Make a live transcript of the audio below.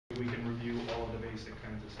basic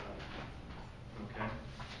kinds of stuff. Okay? All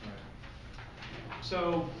right.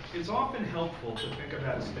 So it's often helpful to think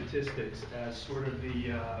about statistics as sort of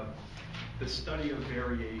the study of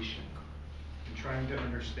variation and trying to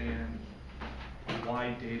understand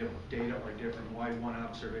why data are different, why one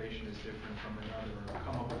observation is different from another, or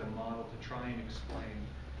come up with a model to try and explain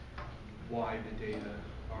why the data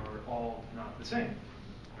are all not the same.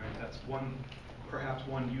 Right? That's perhaps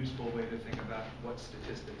one useful way to think about what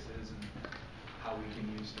statistics is and how we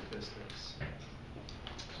can use statistics.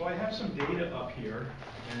 So I have some data up here,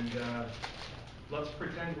 and let's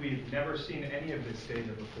pretend we've never seen any of this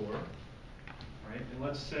data before. Right? And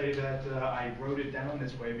let's say that I wrote it down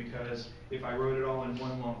this way because if I wrote it all in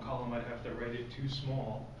one long column, I'd have to write it too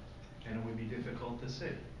small, and it would be difficult to see.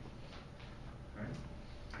 Right?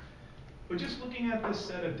 But just looking at this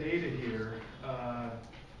set of data here,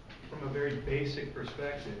 from a very basic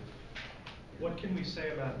perspective, what can we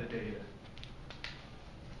say about the data?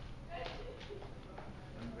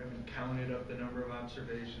 We haven't counted up the number of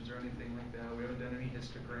observations or anything like that. We haven't done any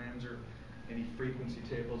histograms or any frequency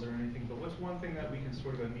tables or anything, but what's one thing that we can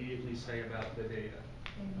sort of immediately say about the data?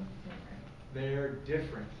 They're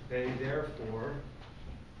different. They therefore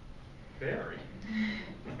vary.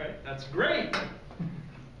 Right? That's great.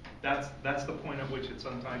 That's the point at which it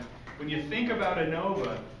sometimes, when you think about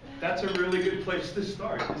ANOVA, that's a really good place to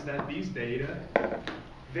start, is that these data,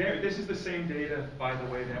 this is the same data, by the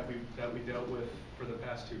way, that we dealt with for the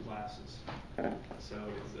past two classes. So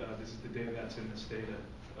this is the data that's in this data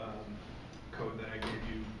code that I gave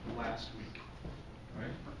you last week.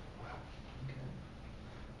 Right? Okay.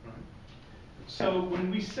 Right. So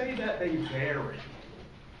when we say that they vary,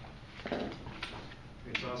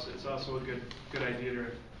 it's also a good idea to,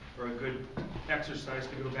 or a good exercise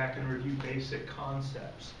to go back and review basic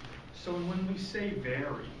concepts. So when we say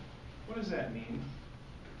vary, what does that mean?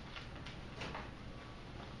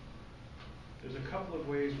 There's a couple of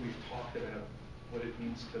ways we've talked about what it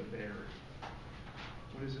means to vary.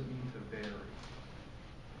 What does it mean to vary?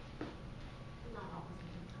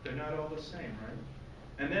 They're not all the same, right?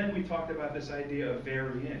 And then we talked about this idea of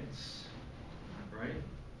variance, right?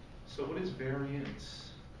 So what is variance?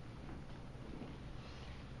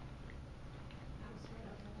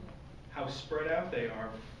 How spread out they are.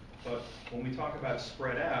 But when we talk about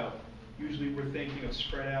spread out, usually we're thinking of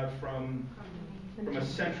spread out from a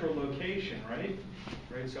central location, right?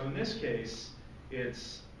 Right. So in this case,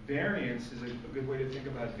 it's variance is a good way to think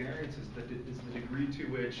about variance is the degree to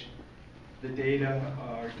which the data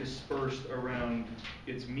are dispersed around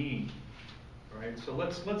its mean. Right. So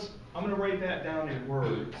I'm going to write that down in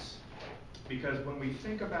words, because when we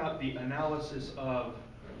think about the analysis of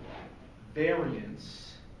variance,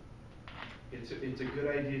 it's a good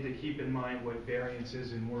idea to keep in mind what variance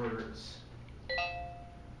is in words.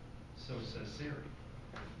 So says Siri.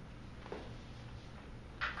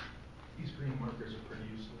 These green markers are pretty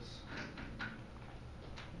useless.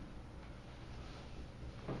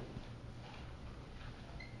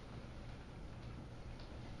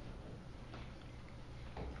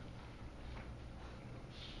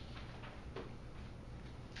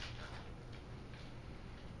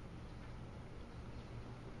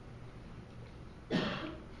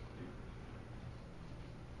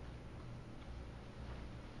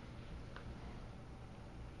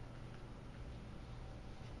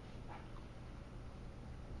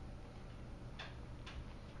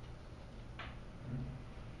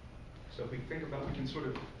 So if we think about, we can sort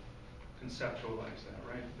of conceptualize that,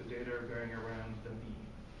 right? The data are going around the mean.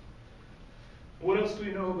 What else do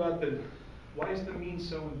we know about why is the mean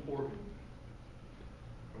so important?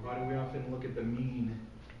 Or why do we often look at the mean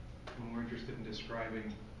when we're interested in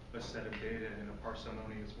describing a set of data in a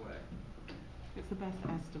parsimonious way? It's the best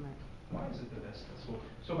estimate. Why is it the best estimate?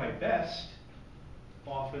 So by best,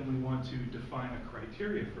 often we want to define a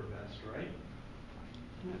criteria for best, right?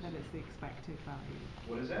 Not that it's the expected value.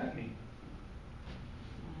 What does that mean?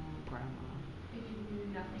 Grammar. If you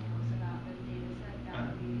knew nothing else about the data set, that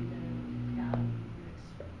would be the value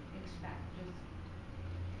you expect.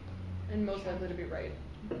 And most likely to be right.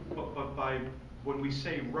 But when we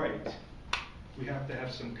say right, we have to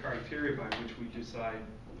have some criteria by which we decide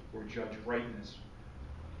or judge rightness.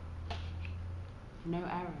 No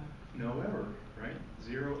error. No error, right?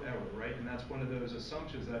 Zero error, right? And that's one of those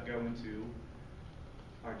assumptions that go into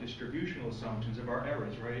our distributional assumptions of our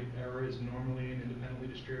errors, right? Error is normally and independently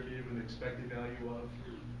distributed with an expected value of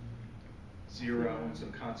 0 and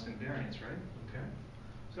some constant variance, right? Okay.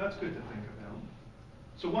 So that's good to think about.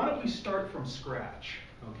 So why don't we start from scratch?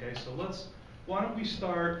 Okay, so why don't we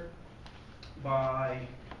start by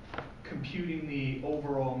computing the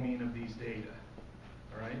overall mean of these data,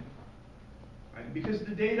 all right? because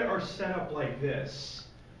the data are set up like this,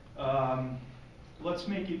 let's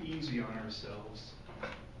make it easy on ourselves.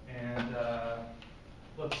 And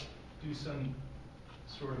let's do some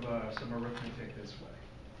sort of some arithmetic this way.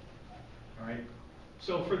 All right?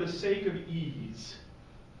 So for the sake of ease,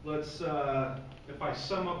 let's, if I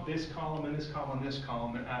sum up this column and this column and this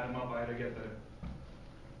column and add them up, I had to get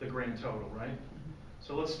the grand total, right?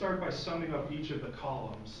 So let's start by summing up each of the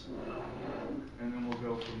columns, and then we'll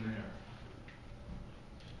go from there.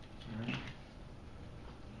 All right?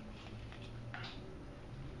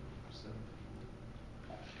 So,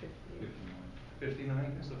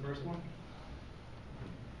 59 is the first one.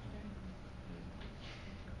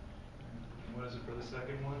 And what is it for the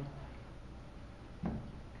second one?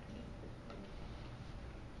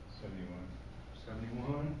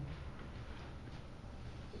 71.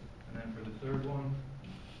 And then for the third one?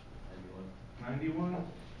 91.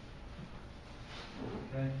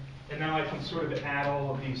 Okay. And now I can sort of add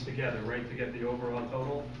all of these together, right, to get the overall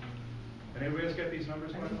total. Anybody else get these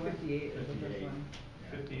numbers, by the way? 58 is the first one.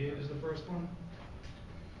 58 is the first one.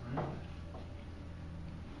 All right.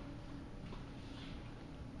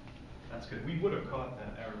 That's good. We would have caught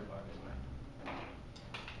that error, by the way,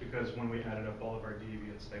 because when we added up all of our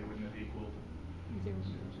deviates, they wouldn't have equaled 0,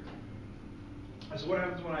 0. So what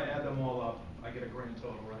happens when I add them all up? I get a grand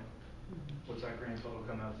total, right? What's that grand total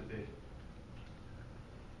come out to be? You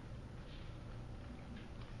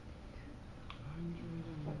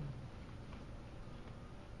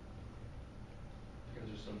guys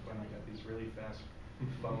are so funny. You got these really fast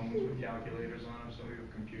phones with calculators on them. Some of you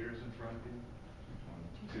have computers in front of you.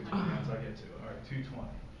 220. That's how I get to it. All right, 220.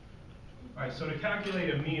 All right, so to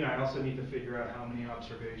calculate a mean, I also need to figure out how many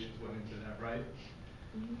observations went into that, right?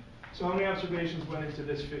 Mm-hmm. So how many observations went into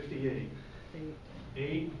this 58?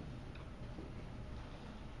 8.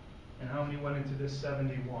 And how many went into this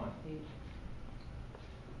 71? 8.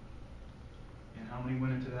 And how many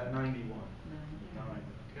went into that 91? 9.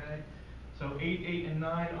 Okay. So 8, 8, and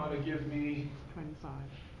 9 ought to give me 25.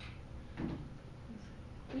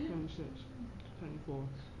 26. 24.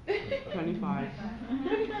 25.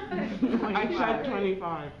 I said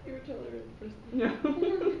 25. You were totally right the first time. No.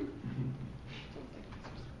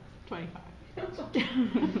 25.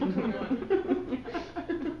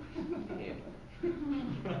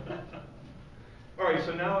 All right,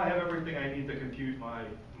 so now I have everything I need to compute my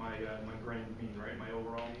grand mean, right? My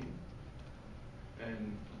overall mean.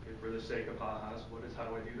 And okay, for the sake of ha-has, how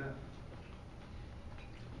do I do that?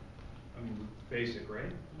 I mean, basic,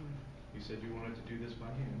 right? You said you wanted to do this by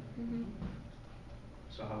hand. Mm-hmm.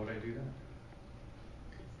 So how would I do that?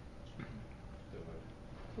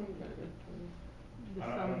 I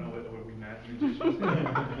don't know what we mathematicians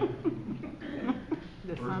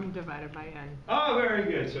The sum divided by n. Oh, very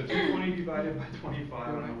good. So 220 divided by 25.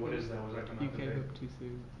 I don't know what is that. Was that coming You out to gave be? up too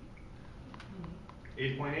soon.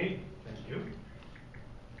 8.8. Thank you.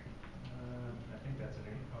 I think that's an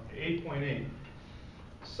 8. Okay, 8.8.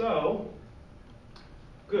 So,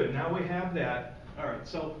 good. Now we have that. All right.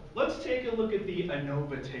 So let's take a look at the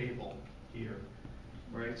ANOVA table here.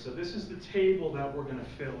 Right. So this is the table that we're going to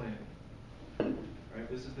fill in. Right.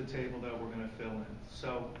 This is the table that we're going to fill in.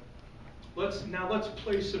 So let's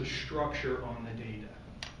place some structure on the data.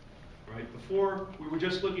 Right. Before we were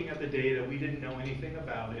just looking at the data, we didn't know anything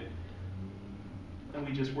about it. And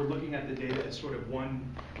we just were looking at the data as sort of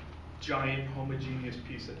one giant homogeneous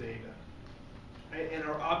piece of data. And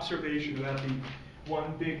our observation about the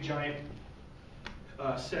one big giant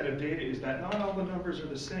set of data is that not all the numbers are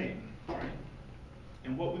the same. Right?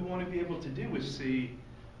 And what we want to be able to do is see,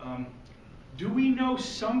 do we know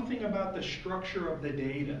something about the structure of the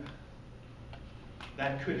data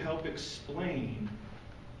that could help explain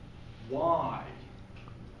why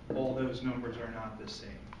all those numbers are not the same?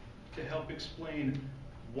 To help explain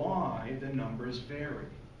why the numbers vary.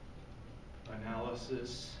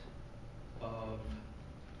 Analysis of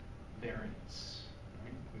variance.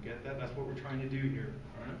 Right? We get that? That's what we're trying to do here.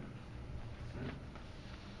 All right?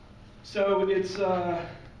 So it's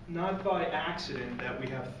not by accident that we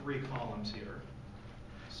have 3 columns here.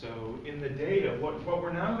 So in the data, what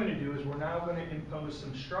we're now going to do is we're now going to impose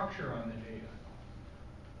some structure on the data.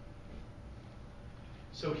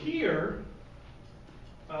 So here,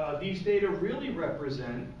 these data really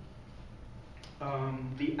represent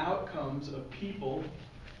the outcomes of people,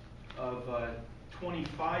 of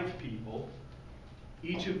 25 people,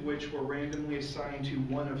 each of which were randomly assigned to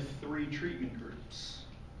one of 3 treatment groups.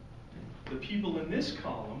 The people in this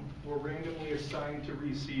column were randomly assigned to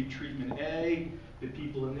receive treatment A. The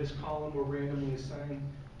people in this column were randomly assigned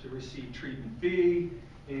to receive treatment B.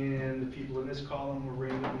 And the people in this column were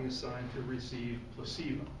randomly assigned to receive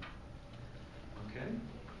placebo. Okay?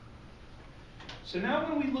 So now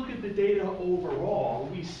when we look at the data overall,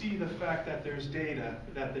 we see the fact that there's data,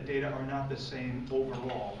 that the data are not the same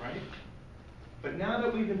overall, right? But now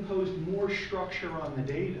that we've imposed more structure on the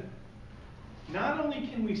data, not only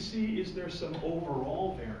can we see is there some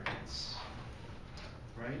overall variance,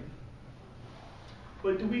 right?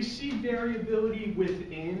 But do we see variability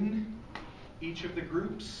within each of the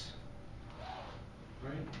groups?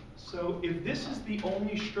 Right? So if this is the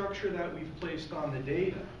only structure that we've placed on the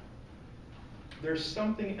data, there's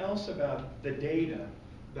something else about the data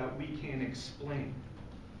that we can't explain.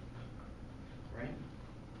 Right?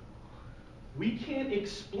 We can't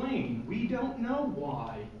explain, we don't know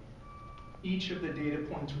why each of the data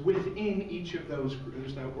points within each of those,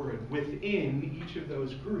 there's that word, within each of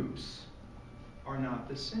those groups are not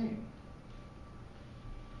the same.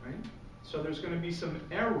 Right? So there's going to be some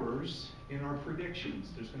errors in our predictions.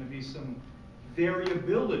 There's going to be some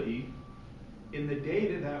variability in the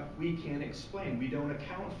data that we can't explain. We don't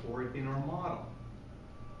account for it in our model.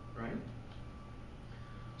 Right?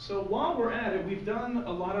 So while we're at it, we've done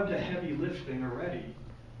a lot of the heavy lifting already.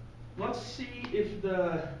 Let's see if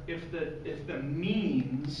the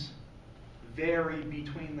means vary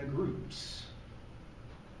between the groups.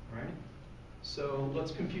 Right? So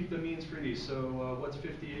let's compute the means for these. So what's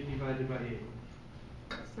 58 divided by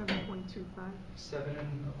 8? 7.25.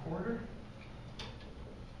 7.25.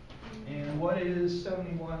 And what is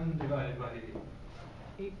 71 divided by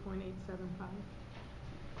 8?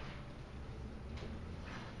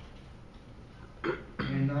 8.875.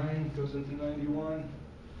 And 9 goes into 91.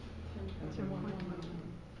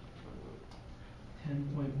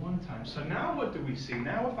 10.1 times. So now what do we see?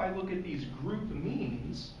 Now if I look at these group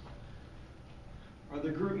means, are the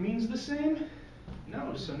group means the same?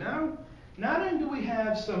 No. So now, not only do we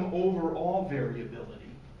have some overall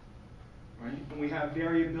variability, right? And we have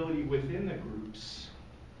variability within the groups,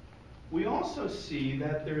 we also see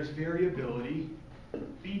that there's variability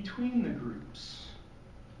between the groups.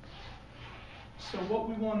 So what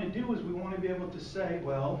we want to do is we want to be able to say,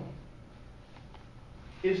 well,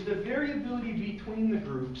 is the variability between the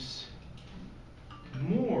groups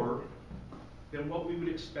more than what we would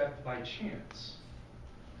expect by chance?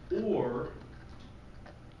 Or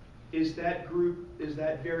is that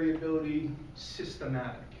variability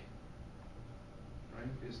systematic?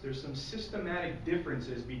 Right? Is there some systematic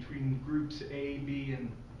differences between groups A, B,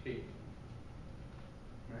 and P?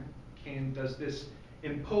 Right? Does this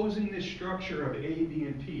imposing this structure of A, B,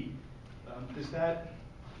 and P, does that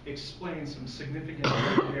explain some significant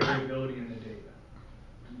variability in the data?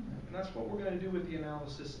 And that's what we're going to do with the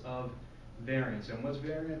analysis of variance. And what's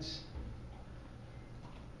variance?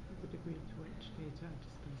 The degree to which data are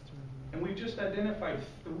dispersed around. And we've just identified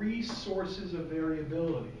 3 sources of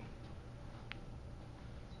variability.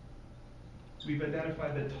 We've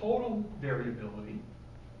identified the total variability,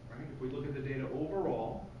 right? If we look at the data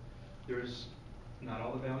overall, there's not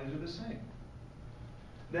all the values are the same.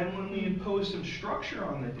 Then when we impose some structure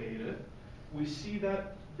on the data, we see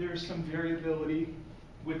that there's some variability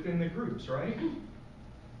within the groups, right?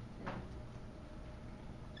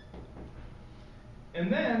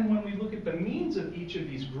 And then when we look at the means of each of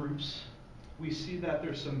these groups, we see that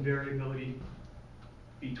there's some variability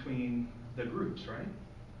between the groups, right?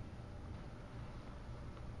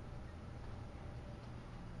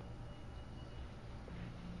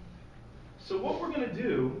 So what we're going to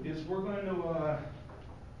do is we're going to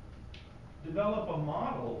develop a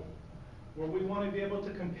model where we want to be able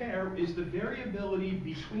to compare, is the variability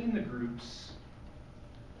between the groups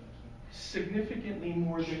significantly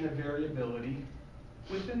more than the variability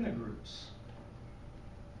within the groups?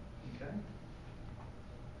 Okay?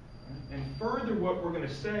 And further, what we're going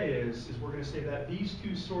to say is we're going to say that these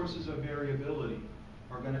 2 sources of variability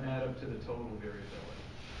are going to add up to the total variability,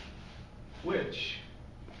 which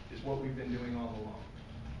is what we've been doing all along.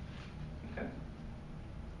 Okay?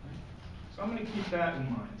 So I'm going to keep that in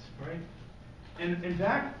mind, right? And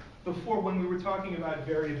back before, when we were talking about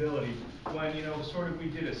variability, when sort of we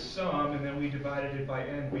did a sum and then we divided it by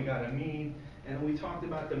n, we got a mean, and we talked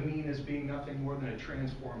about the mean as being nothing more than a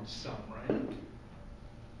transformed sum, right?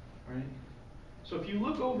 Right? So if you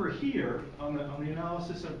look over here on the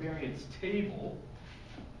analysis of variance table,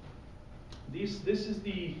 this is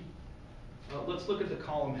the let's look at the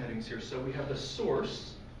column headings here. So we have the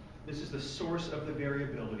source. This is the source of the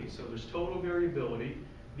variability. So there's total variability.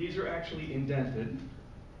 These are actually indented.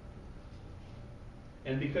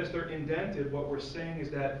 And because they're indented, what we're saying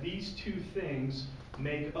is that these 2 things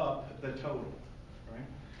make up the total. Right?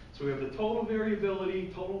 So we have the total variability,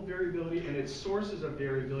 and its sources of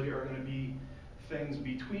variability are going to be things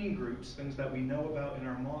between groups, things that we know about in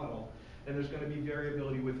our model. and there's going to be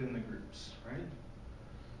variability within the groups, right?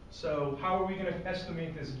 So how are we going to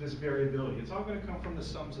estimate this variability? It's all going to come from the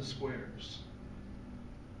sums of squares,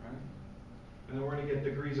 right? And then we're going to get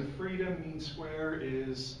degrees of freedom. Mean square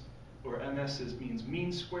is, or MS means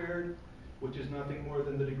mean squared, which is nothing more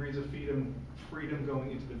than the degrees of freedom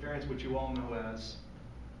going into the variance, which you all know as.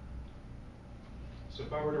 So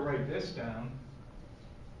if I were to write this down,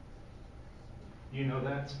 you know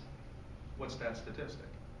what's that statistic?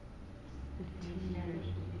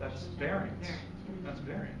 That's variance. That's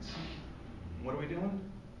variance. What are we doing?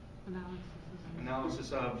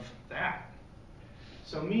 Analysis of that.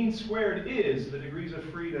 So mean squared is the degrees of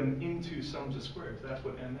freedom into sums of squares. That's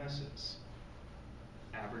what MS is.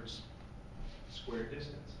 Average squared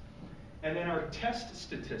distance. And then our test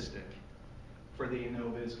statistic for the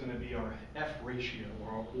ANOVA is going to be our F ratio,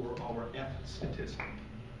 or our F statistic.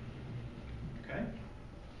 Okay?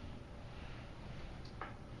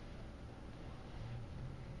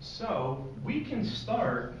 So we can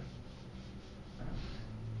start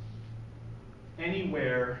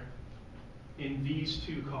anywhere in these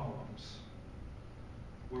two columns.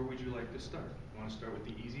 Where would you like to start? You want to start with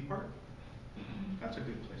the easy part? That's a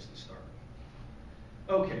good place to start.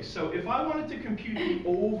 Okay, so if I wanted to compute the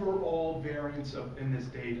overall variance in this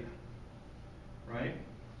data, right?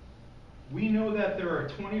 We know that there are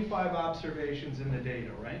 25 observations in the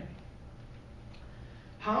data, right?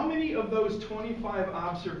 How many of those 25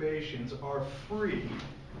 observations are free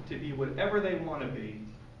to be whatever they want to be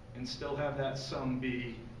and still have that sum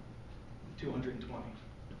be 220?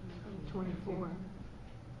 24.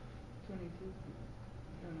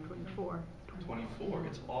 24. 24.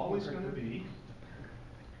 It's always going to be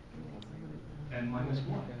n minus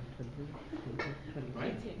 1.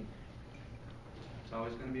 Right? It's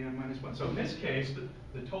always going to be n minus 1. So in this case,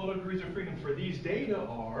 the total degrees of freedom for these data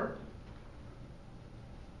are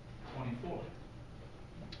 24.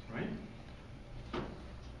 Right?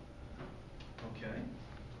 Okay.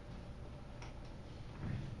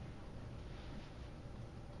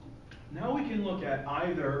 Now we can look at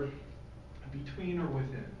either between or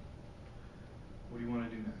within. What do you want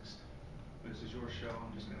to do next? This is your show.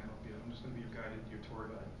 I'm just going to help you. I'm just going to be your guide, your tour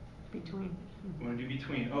guide. Between. We want to do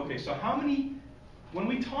between. Okay, so how many, when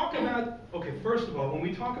we talk about, okay, first of all, when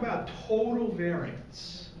we talk about total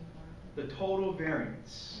variance, the total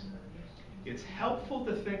variance, it's helpful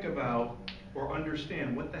to think about or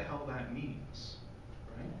understand what the hell that means,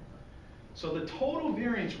 right? So the total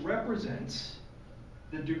variance represents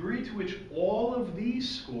the degree to which all of these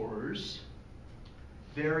scores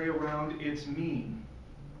vary around its mean.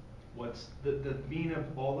 What's the mean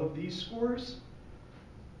of all of these scores?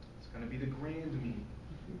 It's going to be the grand mean.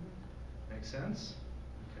 Make sense?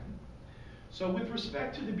 Okay. So with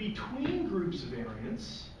respect to the between groups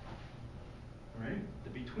variance, right? The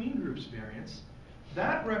between groups variance,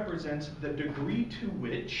 that represents the degree to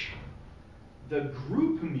which the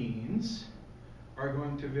group means are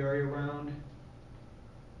going to vary around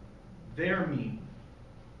their mean.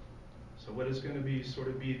 So what is going to be sort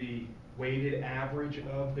of be the weighted average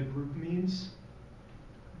of the group means?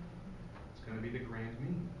 It's going to be the grand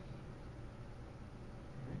mean.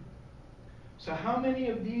 Right? So how many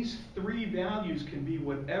of these three values can be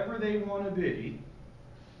whatever they want to be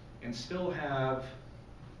and still have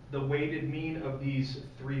the weighted mean of these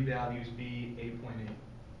three values be 8.8?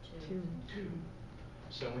 2.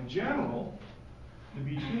 So in general, the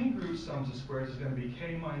between group sums of squares is going to be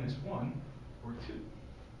k minus 1 or 2.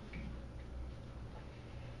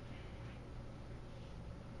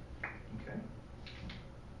 Okay?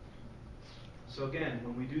 So again,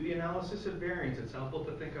 when we do the analysis of variance, it's helpful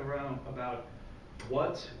to think about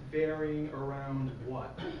what's varying around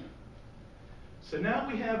what. So now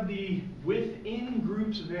we have the within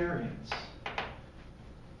groups variance.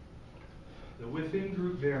 The within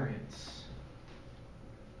group variance.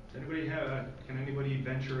 Can anybody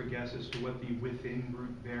venture a guess as to what the within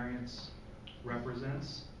group variance represents?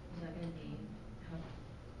 Is that going to be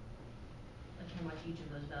how much each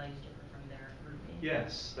of those values differ from their group mean?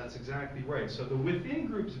 Yes, that's exactly right. So the within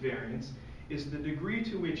groups variance is the degree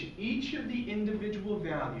to which each of the individual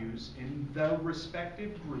values in the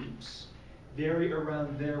respective groups vary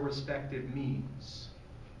around their respective means.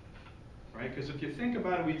 Right? Because if you think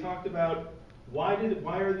about it, we talked about why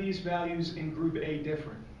are these values in group A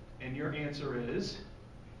different? And your answer is,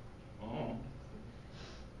 oh.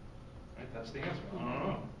 Right, that's the answer. I don't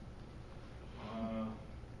know.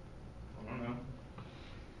 I don't know.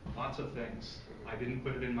 Lots of things. I didn't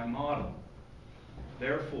put it in my model.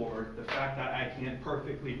 Therefore, the fact that I can't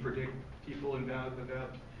perfectly predict people and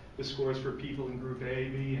the scores for people in group A,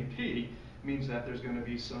 B, and P means that there's going to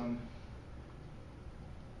be some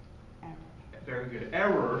very good,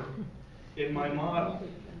 error in my model,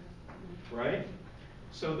 right?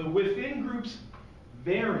 So the within groups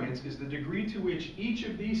variance is the degree to which each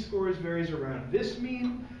of these scores varies around this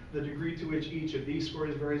mean, the degree to which each of these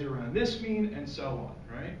scores varies around this mean, and so on,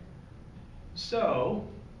 right? So,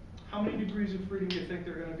 how many degrees of freedom do you think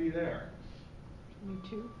there are going to be there?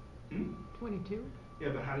 22? Hmm? 22? Yeah,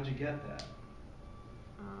 but how did you get that?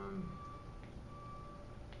 All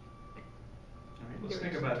right, let's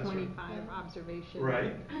think about this. 25 observations.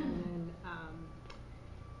 Right. And then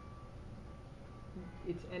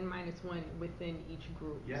it's n-1 within each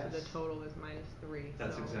group. Yes. So the total is -3.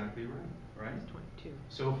 That's so exactly right, right? It's 22.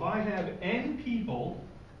 So if I have n people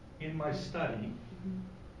in my study,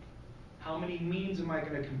 how many means am I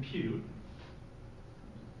going to compute?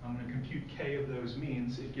 I'm going to compute k of those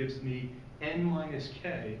means. It gives me n minus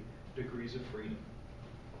k degrees of freedom.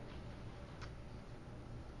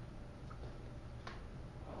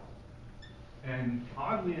 And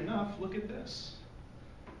oddly enough, look at this.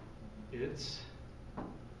 It's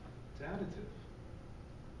additive.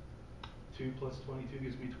 2 plus 22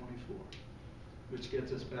 gives me 24, which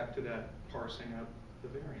gets us back to that parsing out the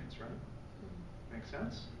variance, right? Make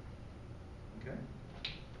sense? Okay.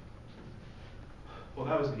 Well,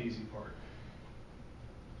 that was the easy part.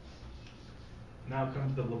 Now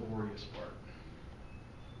comes the laborious part.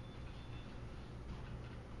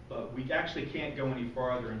 But we actually can't go any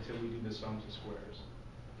farther until we do the sums of squares.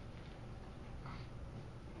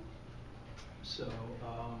 So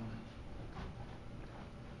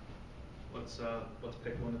let's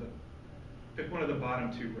pick one of the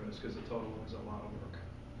bottom two rows because the total is a lot of work.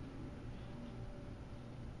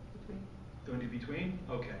 Going to between?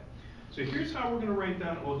 Okay. So here's how we're going to write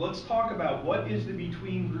down. Well, let's talk about what is the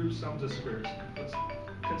between group sums of squares. Let's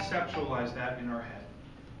conceptualize that in our head.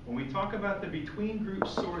 When we talk about the between group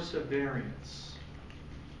source of variance,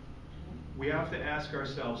 we have to ask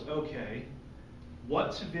ourselves, okay,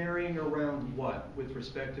 what's varying around what with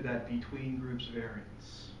respect to that between groups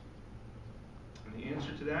variance? And the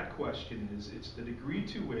answer to that question is it's the degree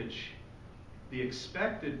to which the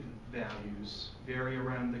expected values vary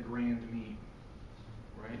around the grand mean,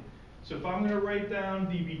 right? So if I'm going to write down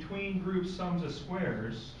the between group sums of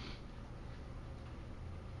squares,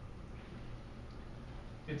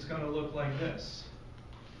 it's going to look like this.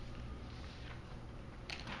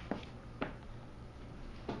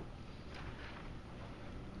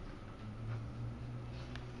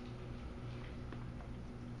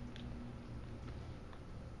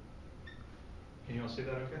 Can you all see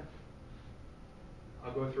that okay?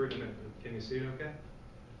 I'll go through it in a minute. Can you see it okay?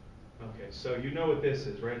 Okay, so you know what this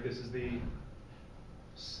is, right? This is the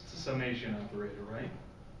summation operator, right?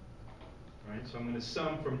 Right, so I'm going to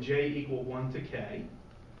sum from j equal 1 to k.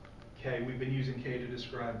 K, we've been using k to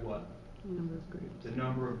describe what? Number of groups. The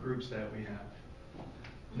number of groups that we have.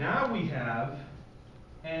 Now we have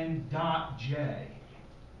n dot j.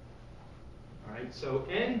 All right, so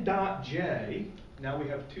n dot j, now we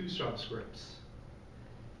have two subscripts.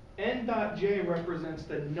 N dot j represents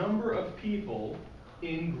the number of people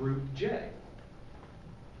in group j.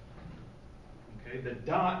 Okay, the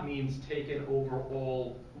dot means taken over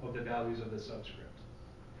all of the values of the subscript.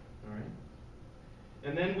 All right.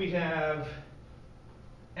 And then we have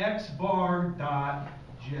x bar dot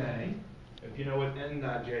j. If you know what n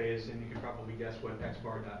dot j is, then you can probably guess what x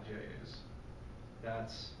bar dot j is.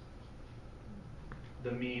 That's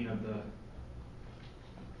the mean of the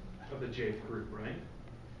jth group, right?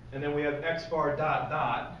 And then we have x bar dot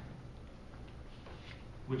dot,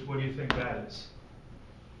 which what do you think that is?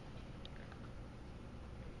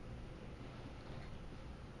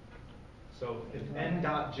 So if n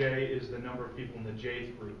dot j is the number of people in the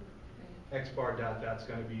jth group, x bar dot that's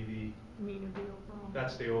going to be the Mean of the overall.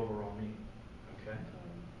 that's the overall mean. Okay.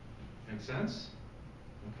 Make sense?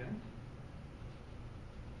 Okay.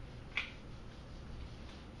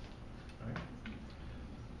 All right.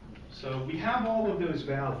 So we have all of those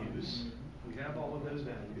values. We have all of those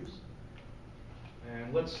values.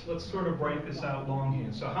 And let's sort of write this out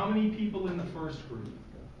longhand. So how many people in the first group?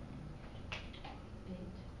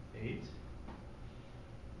 8. 8.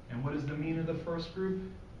 And what is the mean of the first group?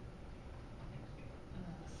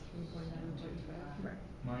 7.25. Right.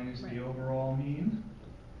 Minus Right. the overall mean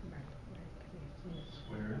Right.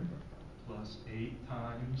 squared plus 8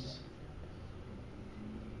 times.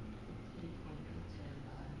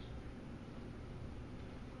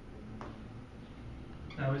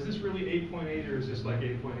 Now, is this really 8.8 or is this like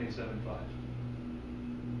 8.875?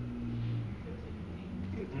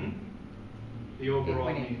 Hmm? The overall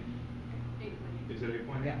 8.8. mean. Is it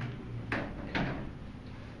 8.8? Yeah.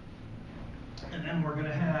 And then we're going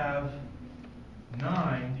to have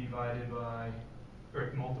 9 divided by,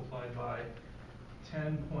 or multiplied by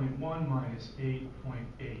 10.1 minus 8.8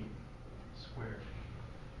 squared.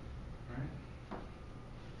 Right?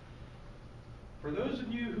 For those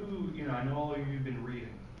of you who, I know all of you have been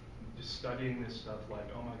reading, just studying this stuff like,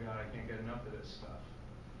 oh my God, I can't get enough of this stuff.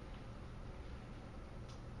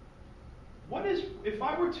 What is, if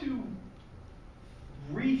I were to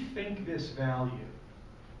rethink this value,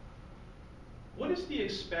 what is the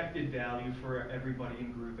expected value for everybody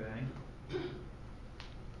in Group A?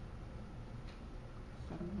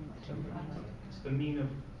 7.25. It's the mean of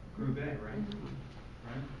Group A, right?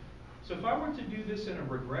 Right? So if I were to do this in a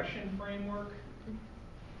regression framework,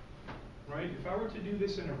 right? If I were to do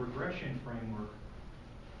this in a regression framework,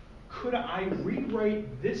 could I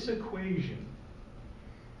rewrite this equation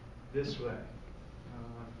this way?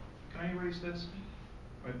 Can I erase this?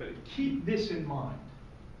 Right, but keep this in mind.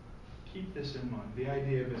 Keep this in mind. The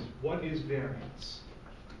idea of is, what is variance?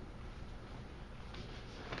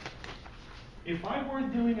 If I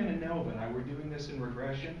weren't doing an ANOVA and I were doing this in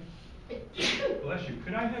regression, bless you,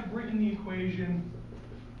 could I have written the equation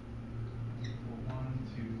 1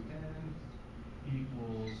 to n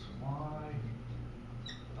equals y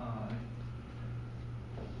I?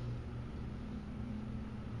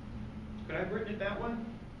 Could I have written it that way?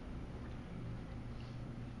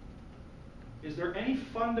 Is there any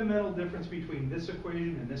fundamental difference between this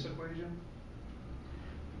equation and this equation?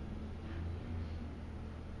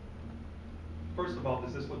 First of all,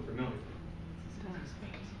 does this look familiar?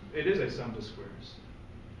 It is a sum of squares.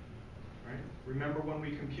 Right? Remember when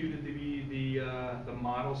we computed the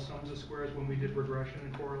model sums of squares when we did regression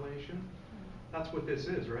and correlation? That's what this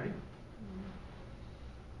is, right?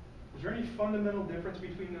 Is there any fundamental difference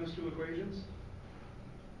between those two equations?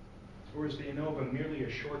 Or is the ANOVA merely a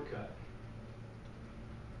shortcut?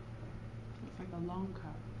 It's like a long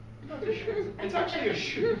cut. It's actually a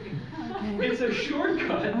It's a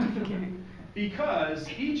shortcut because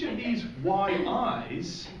each of these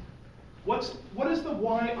yi's, what is the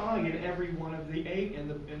yi in every one of the in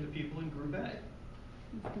the people in Group A?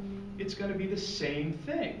 It's going to be the same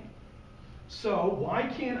thing. So why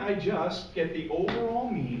can't I just get the overall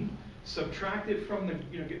mean, subtract it from the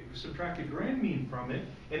subtract the grand mean from it,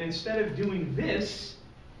 and instead of doing this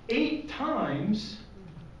 8 times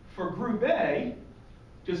for Group A,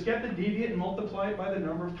 just get the deviant and multiply it by the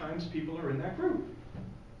number of times people are in that group.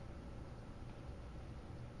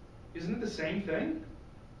 Isn't it the same thing?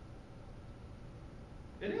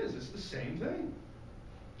 It is. It's the same thing.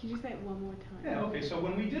 Can you say it one more time? Yeah, okay. So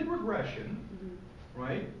when we did regression,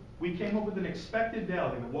 right, we came up with an expected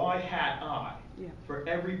value, y hat I, for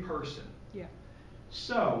every person. Yeah.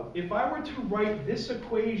 So if I were to write this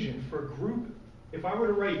equation for Group, if I were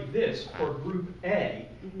to write this for Group A,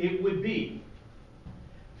 it would be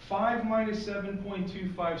 5 minus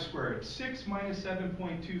 7.25 squared, 6 minus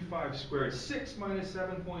 7.25 squared, 6 minus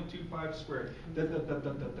 7.25 squared,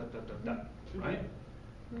 right?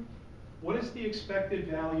 What is the expected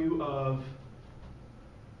value of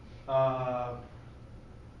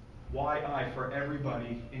yi for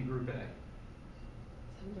everybody in Group A?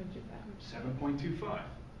 7.25.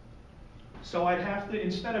 So I'd have to,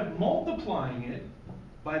 instead of multiplying it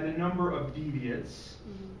by the number of deviates,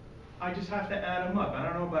 I just have to add them up. I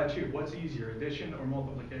don't know about you. What's easier, addition or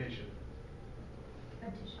multiplication?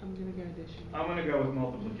 Addition. I'm going to go addition. I'm going to go with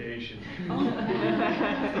multiplication.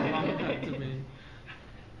 To me.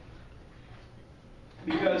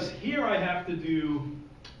 Because here I have to do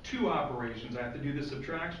 2 operations. I have to do the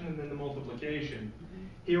subtraction and then the multiplication.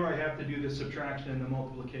 Here I have to do the subtraction and the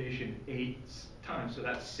multiplication 8 times. So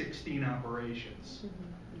that's 16 operations.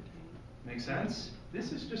 Make sense?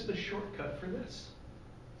 This is just a shortcut for this.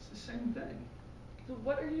 It's the same thing. So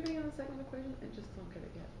what are you doing on the second equation? I just don't get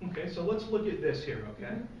it yet. Okay, so let's look at this here,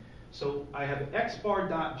 okay? So I have x bar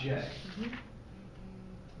dot j.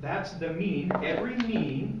 That's the mean. Every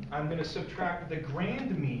mean, I'm going to subtract the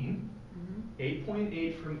grand mean,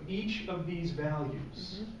 8.8, from each of these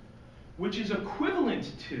values, which is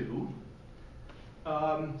equivalent to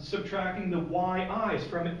subtracting the yi's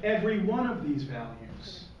from every one of these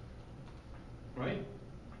values. Right?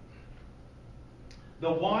 The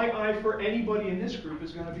yi for anybody in this group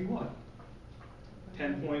is going to be what?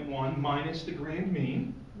 10.1 minus the grand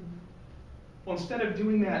mean. Well, instead of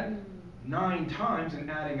doing that 9 times and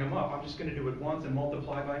adding them up, I'm just going to do it once and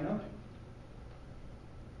multiply by 9.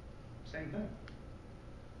 Same thing.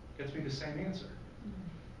 Gets me the same answer.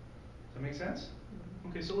 Does that make sense?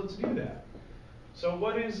 Okay, so let's do that. So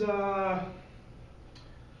what is,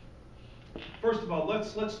 first of all,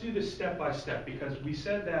 let's do this step by step, because we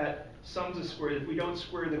said that sums of squares, if we don't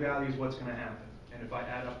square the values, what's going to happen? And if I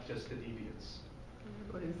add up just the deviance.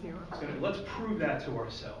 What is 0? Let's prove that to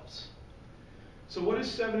ourselves. So what is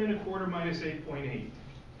 7 1/4 minus 8.8?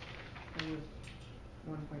 Negative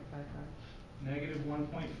 1.55. Negative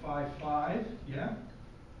 1.55, yeah?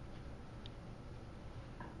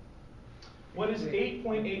 What is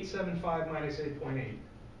 8.875 minus 8.8?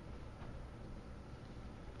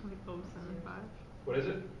 0.075. What is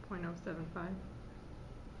it? 0.075.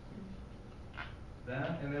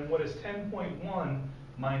 That, and then what is 10.1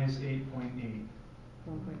 minus 8.8?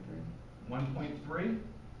 1.3. 1.3?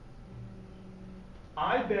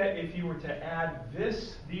 I bet if you were to add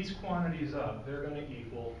these quantities up, they're going to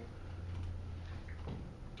equal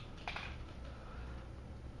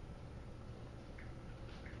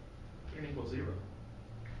they're going to equal 0.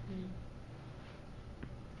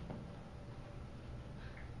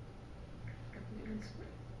 You didn't square.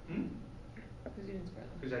 Hmm? Because you didn't square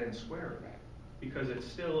them. Because I didn't square it. Right. Because it's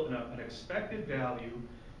still an expected value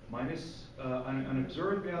minus an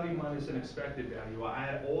observed value minus an expected value. I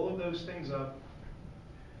add all of those things up,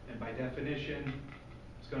 and by definition,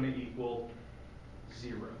 it's going to equal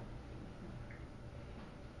 0.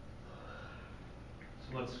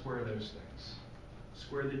 So let's square those things.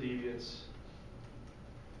 Square the deviates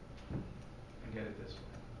and get it this way.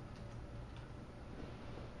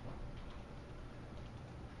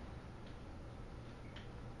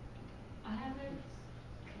 I have a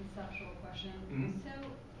conceptual question. Mhm. So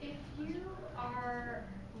if you are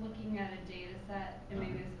looking at a data set, and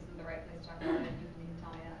maybe this isn't the right place to talk about it, you can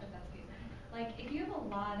tell me that if that's the case. Like if you have a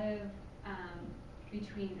lot of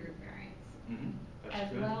between group variance, That's as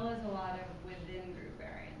good. well as a lot of within group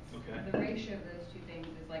variance, Okay. the ratio of those two things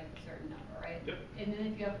is like a certain number, right? Yep. And then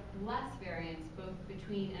if you have less variance both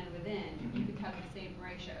between and within, you Mhm. could have the same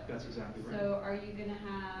ratio. That's exactly right. So are you gonna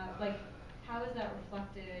have, like, how is that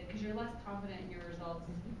reflected, because you're less confident in your results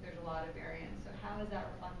if there's a lot of variance, so how is that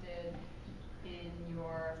reflected in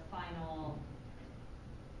your final,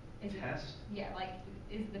 is it? Test? Yeah, like,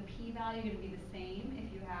 is the p-value gonna be the same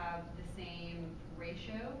if you have the same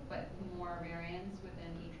ratio, but more variance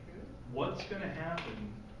within each group? What's going to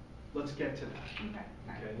happen? Let's get to that. Okay,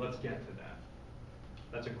 alright. Okay, let's get to that.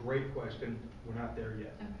 That's a great question. We're not there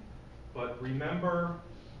yet. Okay. But remember,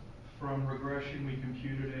 from regression, we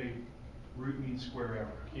computed a root mean square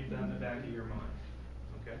error. Keep that in the back of your mind.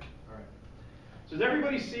 Okay? All right. So does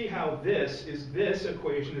everybody see how this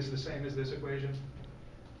equation is the same as this equation?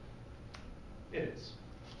 It is.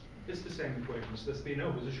 It's the same equation. It's just they know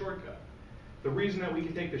it was a shortcut. The reason that we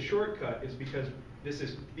can take the shortcut is because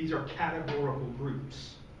these are categorical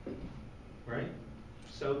groups. Right?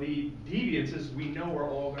 So the deviances we know are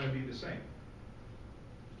all going to be the same,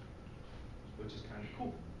 which is kind of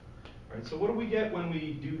cool. Right? So what do we get when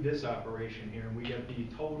we do this operation here? And we get the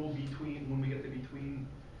total between, when we get the between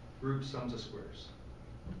group sums of squares.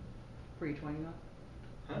 For each one you want?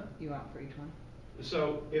 Huh? You want for each one?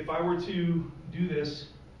 So if I were to do this,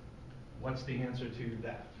 what's the answer to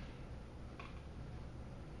that?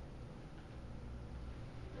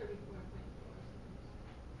 34.4.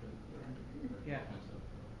 Yeah.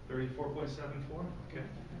 34.74? Okay.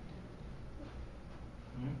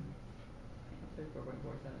 Hmm?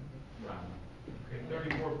 34.47. Okay,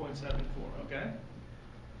 34.74, okay?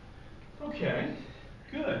 Okay,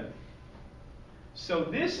 good. So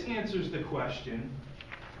this answers the question,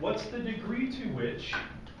 what's the degree to which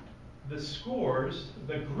the scores,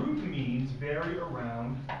 the group means, vary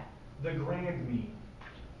around the grand mean?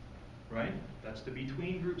 Right? That's the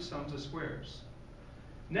between group sums of squares.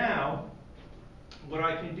 Now, what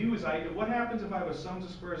I can do is, what happens if I have a sums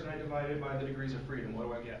of squares and I divide it by the degrees of freedom? What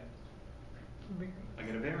do I get? I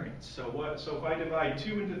get a variance. So if I divide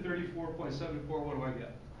 2 into 34.74, what do I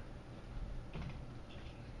get?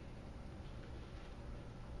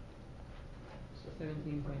 So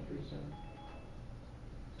 17.37.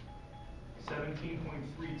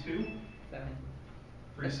 17.32? 7.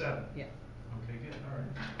 37. Yeah. Okay, good, all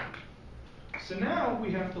right. So now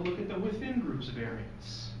we have to look at the within groups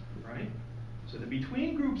variance, right? So the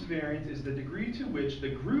between groups variance is the degree to which the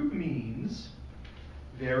group means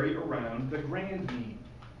vary around the grand mean.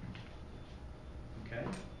 Okay?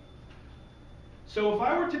 So if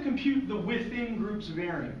I were to compute the within groups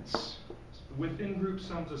variance, the within group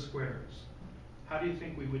sums of squares, how do you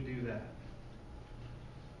think we would do that?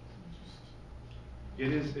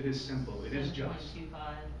 It is simple. It is just. 7.25,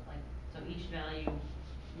 like, so each value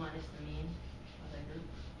minus the mean of that group.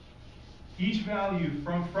 Each value,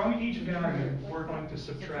 from each value, we're going to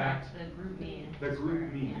subtract the group mean. the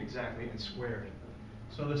group mean, exactly, and square it.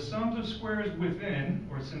 So the sums of squares within,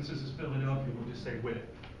 or since this is Philadelphia, we'll just say with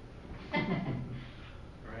it.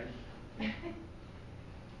 Right?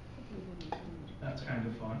 That's kind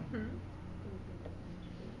of fun.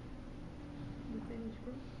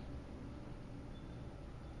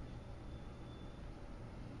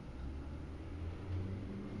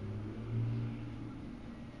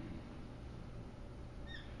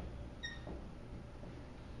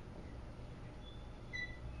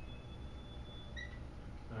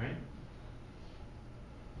 All right.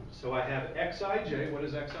 So I have xij. What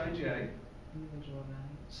is xij? Individual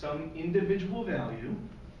value. Some individual value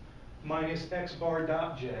minus x bar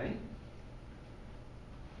dot j.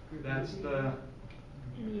 That's the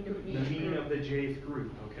mean of the jth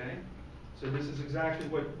group, okay? So this is exactly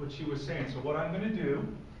what she was saying. So what I'm going to do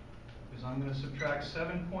is I'm going to subtract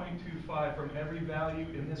 7.25 from every value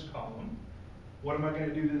in this column. What am I going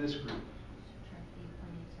to do to this group?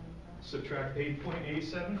 Subtract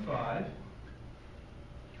 8.875.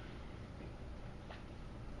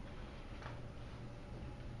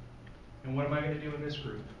 And what am I going to do in this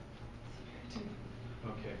group?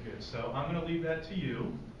 Okay, good. So I'm going to leave that to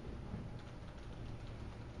you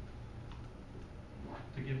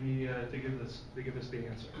to give me to give us the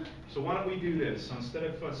answer. So why don't we do this? So instead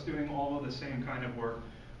of us doing all of the same kind of work,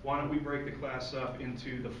 why don't we break the class up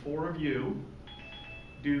into the 4 of you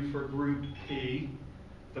do for group P,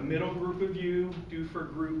 the middle group of you do for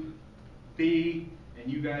group B,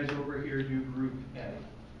 and you guys over here do group A.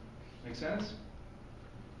 Make sense?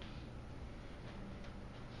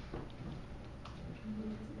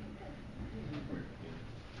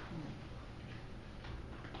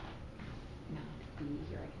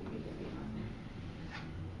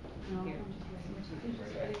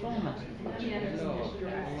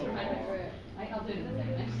 I'll do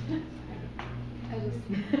it. I just.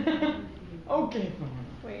 Okay, fine.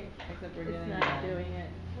 Wait, Except we're it's getting not doing it.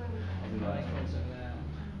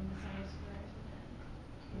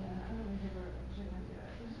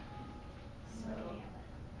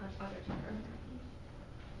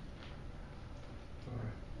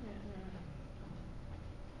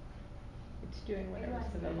 It's doing whatever's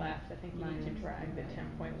to the left. I think you need to drag the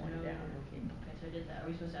 10.1 down. Okay, so I did that. Are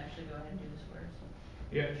we supposed to actually go ahead and do the squares?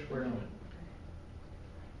 Yeah, square on it.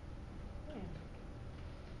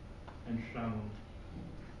 And some.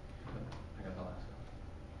 I got the last one.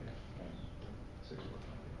 Yeah. 6 4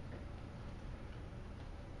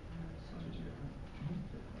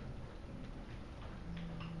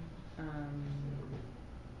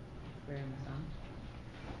 Square in the sum.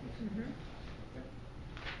 Mm-hmm.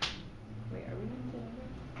 Wait, are we in the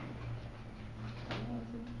I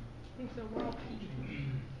think so. We're all P.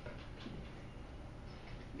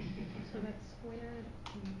 So that's squared.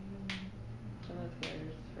 So that's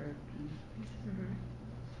squares for P. Mm-hmm.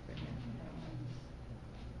 Right here.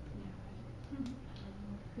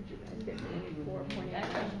 Could you guys get me I have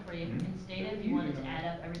a question for you. In Stata, if you wanted to add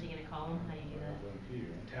up everything in a column, how do you do that?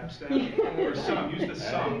 Tab step or sum. Use the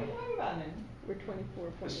sum. We're 24.8.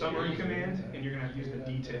 The summary command, and you're going to have to use the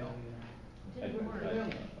detail. It didn't work.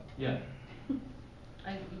 Yeah.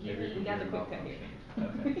 We got the quick cut here.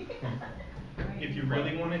 Okay. If you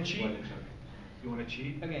really want to cheat, you want to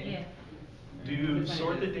cheat? Okay. Yeah, Do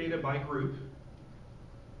sort the data by group.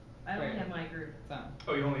 I only Where? have my group. Sum.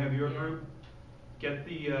 Oh, you only have your Yeah. group? Get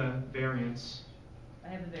the variance, I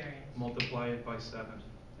have the variance. multiply it by 7,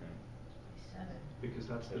 7. because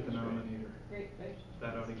that's the denominator. Great, right.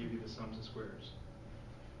 That ought to give you the sums of squares.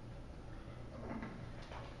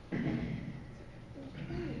 Do these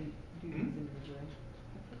Hmm? individually.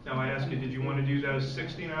 Now I ask you, did you want to do those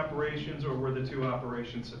 16 operations, or were the 2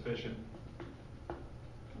 operations sufficient? I'm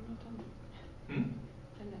not done. Hmm?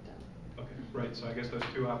 I'm not done. Okay, right, so I guess those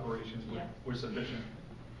 2 operations Yeah. were sufficient.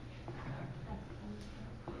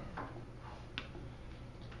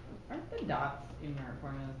 Aren't the dots in our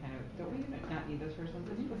formulas kind of, don't we not need those first ones?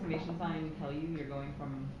 Doesn't the summation sign tell you you're going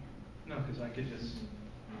from? No, because I could just,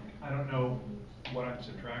 I don't know what I'm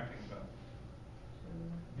subtracting about.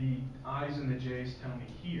 The i's and the j's tell me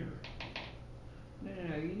here. No,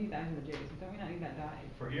 you need the i's and the j's. Don't we not need that dot?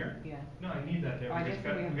 For here? Yeah. No, I need that there Oh, I because,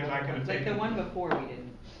 guess we have because I could have like taken. the one before we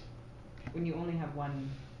didn't. When you only have one.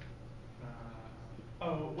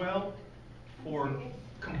 Oh, well, for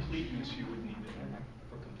completeness, you would need it, Okay.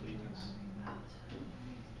 for completeness.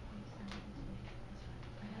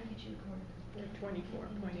 We're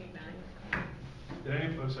 24.89. Did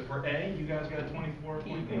any folks, so for A, you guys got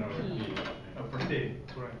 24.8? Oh, for D,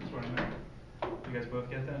 that's what I meant. You guys both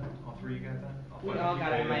get that? All 3 you got that? We five all of you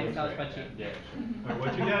got it in my Yeah, Excel yeah, spreadsheet. yeah, All right,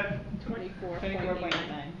 what'd you get?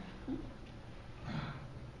 24.89.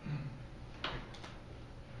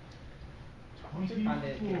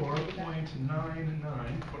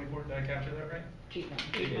 24.99. 24, did I capture that right? Cheat now.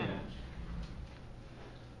 Yeah.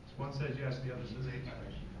 One says yes, the other says 8.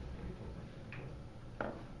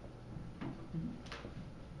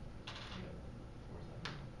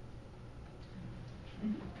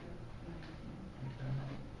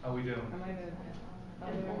 we doing? I might have,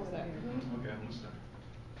 Almost there. Okay, almost there.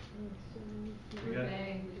 We got-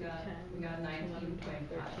 we got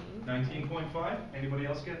 19.5. 19.5, anybody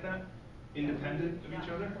else get that? Independent of each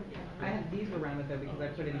other? I had, these were rounded though because I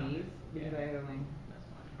put in these, because I had only,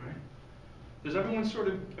 Right. Does everyone sort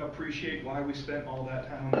of appreciate why we spent all that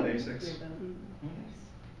time on the basics?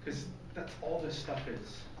 Because that's all this stuff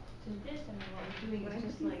is. So this, I mean, what we're doing When I is put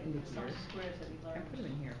just these like into the sum of here, squares that we I learned put them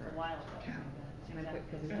in here a first. while ago. Yeah. And I put,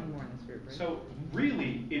 because there's one more in this group, right? So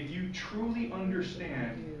really, if you truly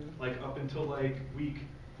understand, like up until like week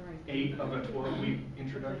 8 of a 12-week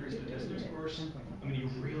introductory statistics course, I mean, you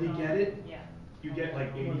really get it, Yeah. you get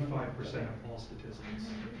like 85% of all statistics.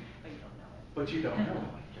 But you don't know it. But you don't know it.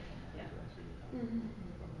 Yeah.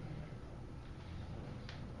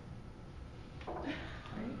 Right,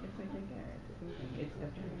 it's like right there, it's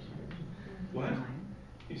definition. What?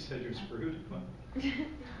 You said you're screwed? What? What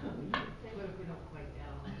if we don't quite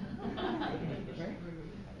Right?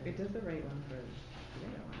 It does the right one for the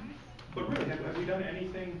other one. But really, have we done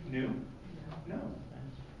anything new? No.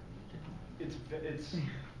 It's,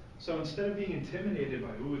 so instead of being intimidated by,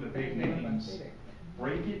 ooh, the big names,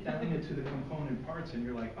 break it down into the component parts and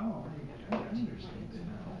you're like, oh, I understand it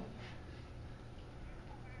now.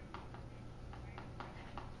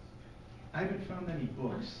 I haven't found any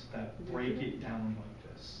books that break it down like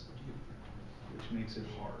this, which makes it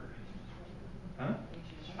hard. Huh?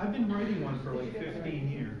 I've been writing one for like 15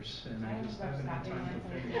 years, and I just haven't had time to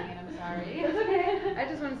finish it. I'm sorry. That's okay. I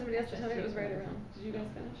just wanted somebody else to tell me it was right or wrong. Did you guys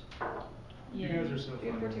finish? You guys are so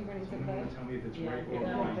You have funny. 14.85? Someone want to tell me if it's Yeah, right or it's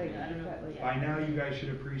wrong. like, you've got like. By now, you guys should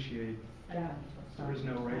appreciate Yeah. there is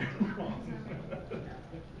no right or wrong.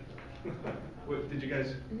 What did you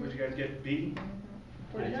guys get? B?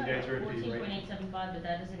 What did you guys write B, right? 14.875, but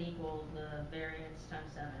that doesn't equal the variance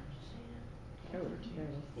times 7, just so you know. Oh, there it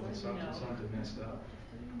is. Well, then something messed up.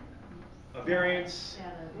 A variance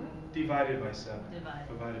divided by 7.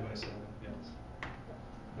 Divided by 7, yes.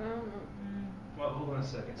 I don't know. Well, hold on a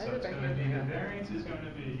second. I So did it's it going by to be, hand. the variance is going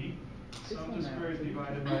to be This sum one of now. squares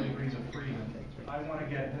divided by degrees of freedom. I want to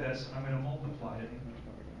get this, I'm going to multiply it.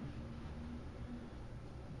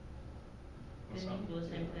 Didn't equal the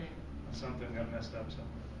same thing. Something got messed up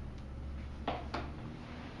somewhere.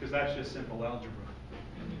 Because that's just simple algebra.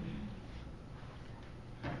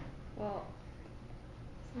 Well,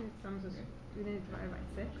 sums was, we didn't divide by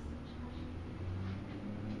 6?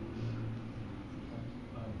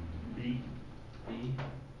 B. B,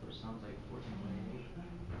 which sounds like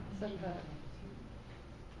 14.8. 7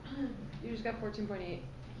 5. You just got 14.8 Yeah.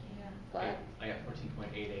 flat. I got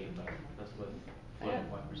 14.88, but that's with I got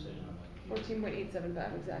 1 precision. I'm like,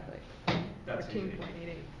 14.875 exactly. That's easy.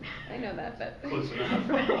 14.88. I know that, but. Close enough.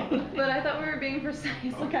 But I thought we were being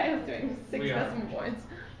precise, like I was doing 6 We are. decimal points,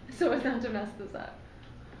 so as not to mess this up.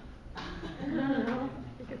 I'll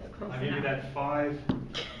give you that 5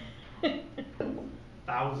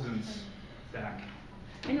 thousandths back.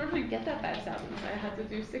 In order to get that 5 thousandths, I had to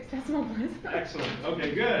do 6 decimal points. Excellent.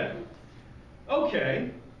 Okay, good.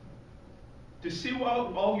 Okay. To see what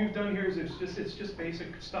all you've done here is it's just basic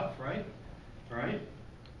stuff, right? Right?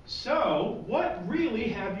 So, what really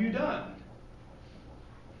have you done?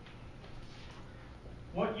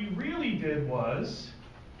 What you really did was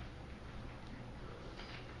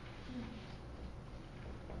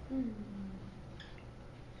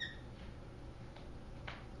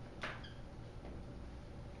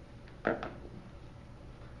does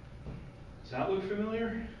that look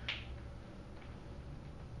familiar?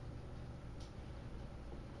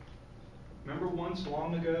 Remember once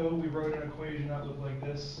long ago we wrote an equation that looked like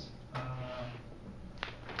this?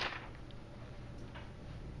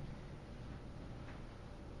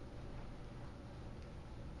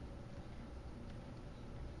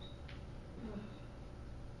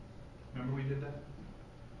 Remember we did that?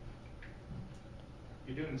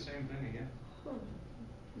 You're doing the same thing again.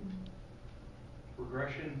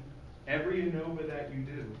 Regression, every ANOVA that you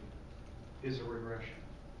do is a regression.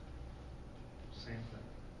 Same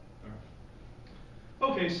thing. All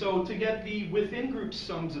right. Okay, so to get the within group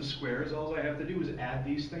sums of squares, all I have to do is add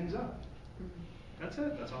these things up. That's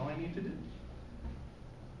it. That's all I need to do.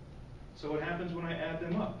 So what happens when I add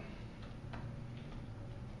them up?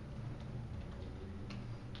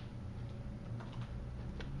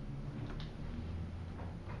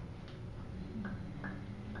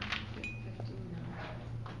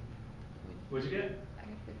 What'd you get? I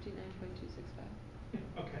got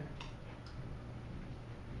 59.265. Okay.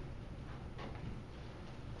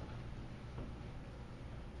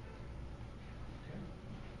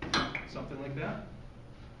 Something like that.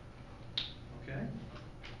 Okay.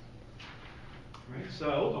 Right.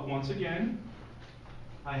 So once again,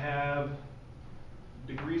 I have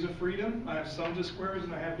degrees of freedom, I have sums of squares,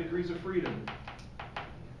 and I have degrees of freedom.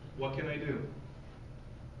 What can I do?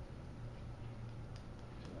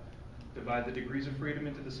 Divide the degrees of freedom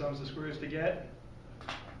into the sums of squares to get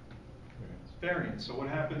variance. So what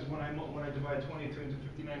happens when I divide 22 into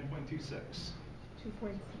 59.26?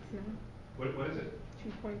 2.69. What is it?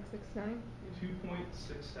 2.69.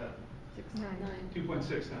 2.67. 69.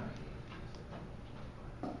 2.69.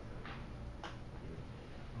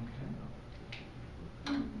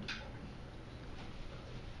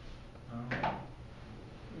 Okay.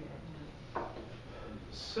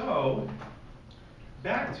 So,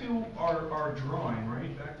 back to our drawing,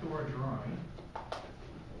 right? Back to our drawing.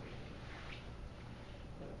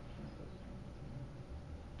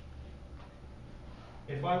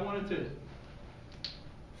 If I wanted to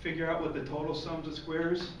figure out what the total sums of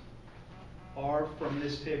squares are from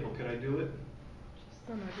this table, could I do it? Just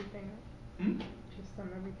sum everything up. Hmm? Just sum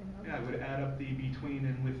everything up. Yeah, I would add up the between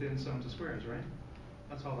and within sums of squares, right?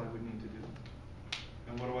 That's all I would need to do.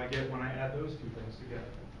 And what do I get when I add those two things together?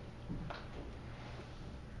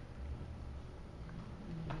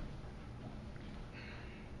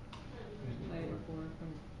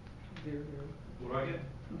 What do I get?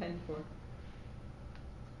 94.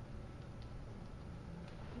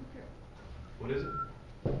 What is it?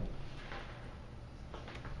 Isn't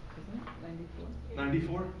it 94?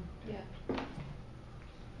 94? Yeah.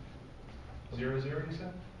 0, 0, you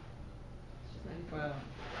said? Well,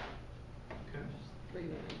 Okay.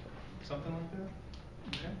 394. Something like that?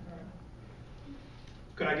 Okay, all right.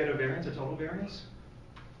 Could I get a variance, a total variance?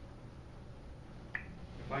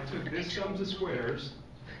 If I took this sums of squares,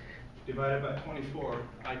 divided by 24,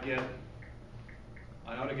 I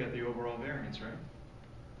ought to get the overall variance, right?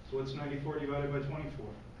 So what's 94 divided by 24?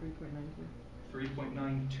 3.92.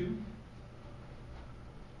 3.92?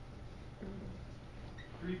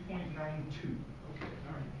 3.92, okay,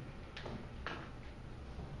 all right.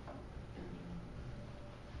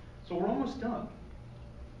 So we're almost done.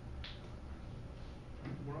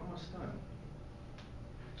 We're almost done.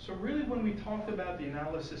 So really when we talked about the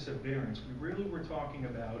analysis of variance, we really were talking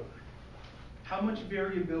about how much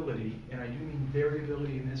variability, and I do mean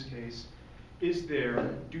variability in this case, is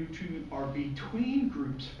there due to our between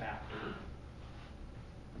groups factor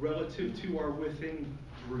relative to our within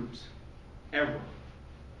groups error,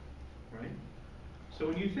 right? So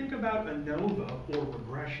when you think about ANOVA or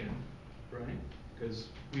regression, right, because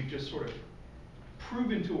we've just sort of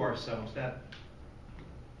proven to ourselves that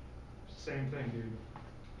same thing, dude.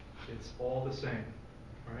 It's all the same,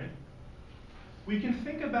 right? We can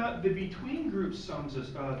think about the between groups sums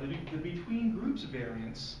as the between groups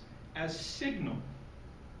variance as signal.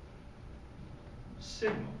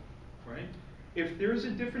 Signal, right? If there's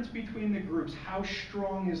a difference between the groups, how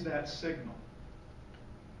strong is that signal?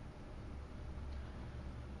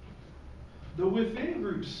 The within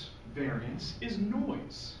groups variance is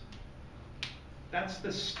noise. That's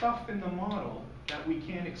the stuff in the model that we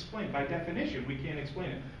can't explain. By definition, we can't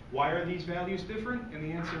explain it. Why are these values different? And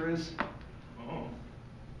the answer is, oh,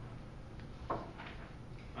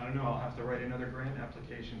 I don't know, I'll have to write another grant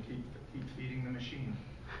application, keep feeding the machine.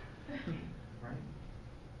 Right?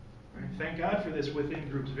 Right? Thank God for this within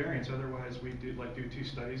groups variance, otherwise we'd do 2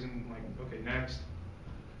 studies and okay, next.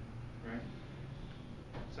 Right?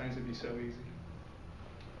 Science would be so easy.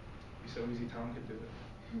 It'd be so easy Tom could do it.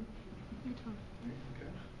 Okay.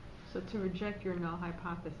 So to reject your null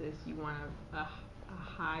hypothesis, you want a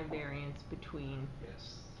high variance between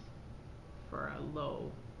Yes. for a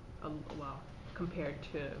low, well, compared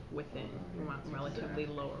to within. You want relatively Exactly.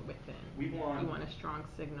 lower within. We want- You want a strong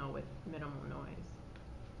signal with minimal noise.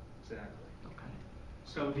 Exactly. Okay.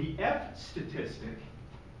 So the F statistic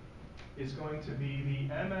is going to be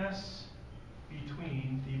the MS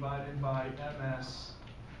between divided by MS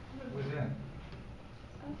within.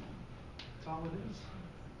 That's all it is.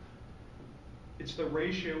 It's the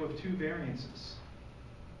ratio of 2 variances.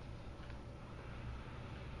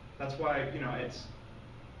 That's why, it's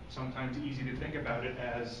sometimes easy to think about it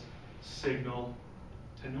as signal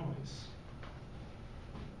to noise.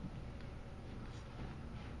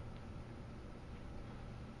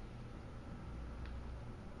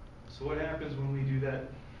 So what happens when we do that,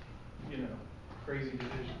 crazy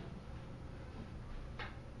division?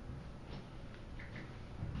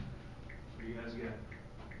 What do you guys get?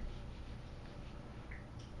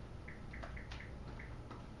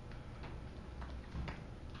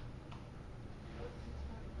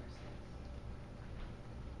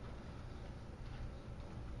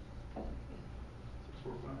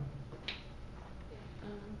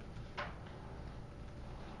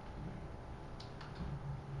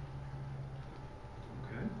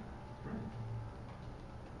 Okay.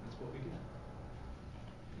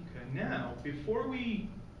 before we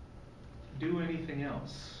do anything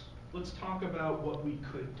else, let's talk about what we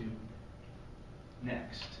could do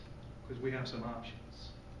next, because we have some options.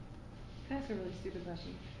 Can I ask a really stupid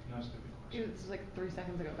question? No stupid It question. was like 3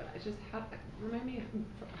 seconds ago, but it's just remind me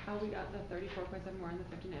how we got the 34.74 and the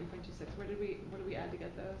 59.26. What did we add to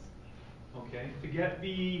get those? Okay, to get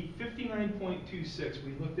the 59.26,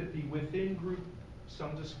 we looked at the within group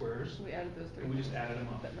sums of squares. We added those three. And we just added them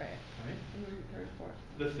up. Right. Right? And then 34.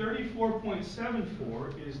 The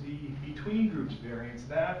 34.74 is the between groups variance.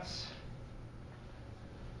 That's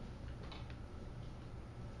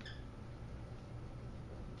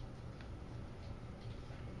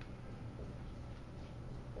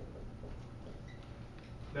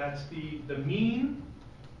the mean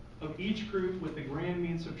of each group with the grand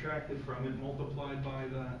mean subtracted from it, multiplied by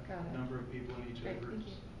the Got it. number of people in each Great, of the thank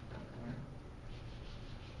groups. you. Alright.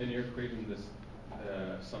 And you're creating this,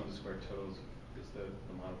 sum of the square totals is the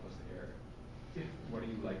model plus the error. Yeah. What are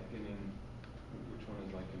you like getting, which one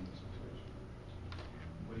is like in this situation?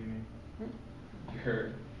 What do you mean?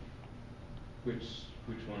 Your, which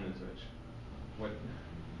one is which? What?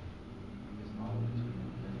 This model between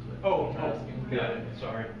them is what Oh, you're asking. got it,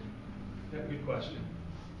 sorry. Yeah, good question.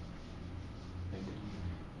 Thank you.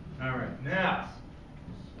 All right, now,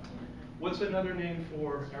 what's another name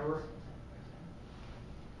for error?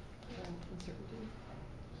 Uncertainty.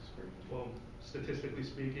 Well, statistically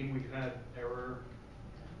speaking, we've had error.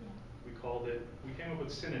 We came up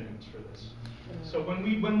with synonyms for this. So when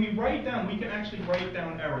we write down, we can actually write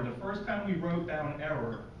down error. The first time we wrote down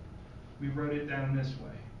error, we wrote it down this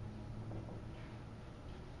way.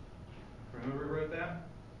 Remember we wrote that?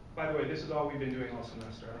 By the way, this is all we've been doing all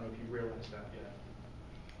semester. I don't know if you realize that yet.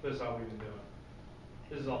 This is all we've been doing.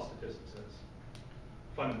 This is all statistics is.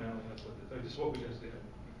 Fundamentally, that's what we just did.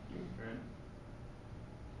 Right?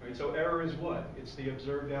 Right, so error is what? It's the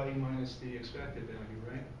observed value minus the expected value,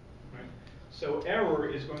 right? Right. So error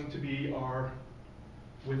is going to be our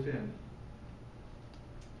within.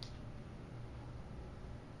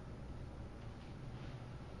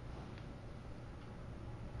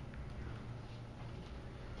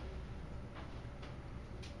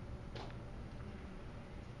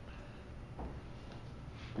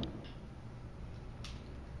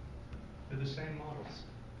 They're the same models.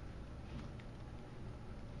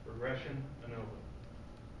 Regression, ANOVA,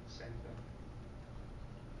 same thing.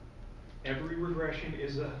 Every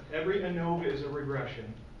ANOVA is a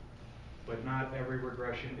regression, but not every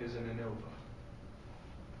regression is an ANOVA.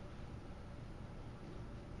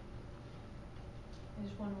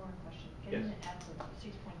 There's one more question. Yes. Getting the F of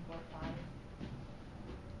 6.45,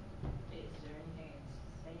 is there anything to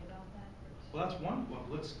say about that? Well, that's one. Well,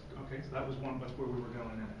 okay, so that was one. That's where we were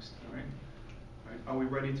going next. All right. All right. Are we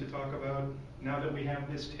ready to talk about, now that we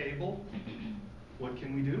have this table, what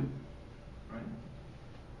can we do? Right.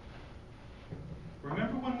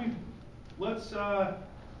 Remember when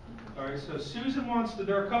all right, so Susan wants to,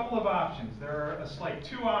 there are a couple of options. There are like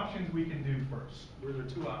 2 options we can do first. Where there are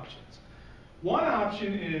 2 options. One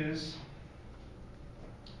option is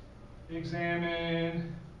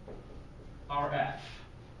examine our F.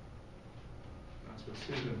 That's what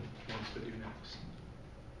Susan wants to do next,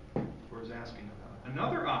 or is asking about.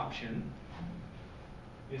 Another option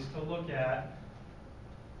is to look at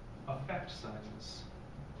effect sizes.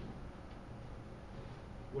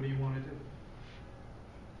 What do you want to do?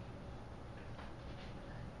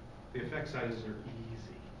 The effect sizes are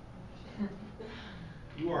easy.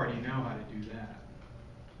 You already know how to do that.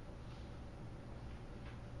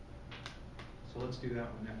 So let's do that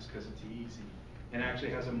one next because it's easy and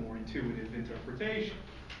actually has a more intuitive interpretation.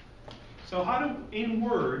 So in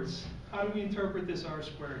words, how do we interpret this R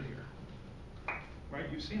squared here? Right,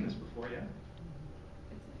 you've seen this before, yeah?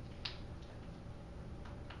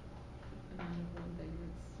 It's like an unequal thing.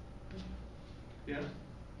 Yeah?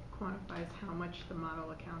 Quantifies how much the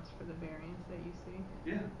model accounts for the variance that you see.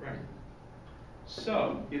 Yeah, right.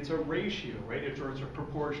 So it's a ratio, right? It's a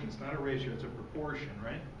proportion. It's not a ratio, it's a proportion,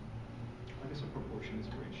 right? I guess a proportion is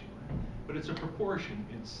a ratio, right? But it's a proportion.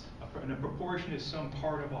 And a proportion is some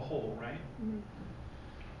part of a whole, right? Mm-hmm.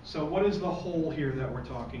 So what is the whole here that we're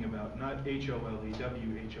talking about? Not H-O-L-E,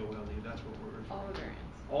 W-H-O-L-E. That's what we're referring to. All the variance.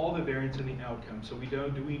 All the variance in the outcome. So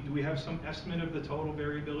do we have some estimate of the total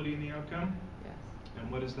variability in the outcome? Yes. And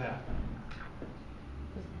what is that?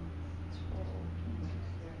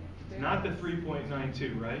 Total Not the variance.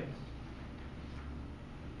 3.92, right?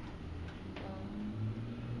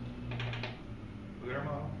 Look at our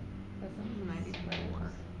model. That's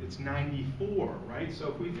 94. It's 94, right? So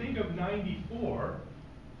if we think of 94,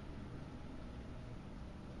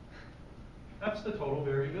 that's the total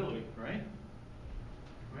variability, right?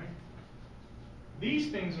 Right?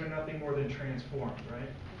 These things are nothing more than transformed, right?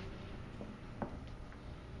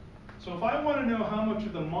 So if I want to know how much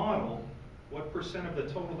of the model, what percent of the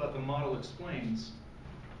total that the model explains,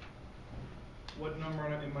 what number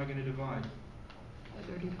am I going to divide?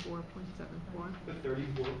 34.74. The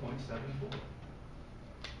 34.74.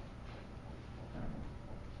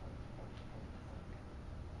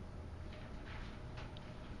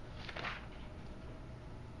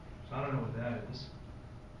 So I don't know what that is.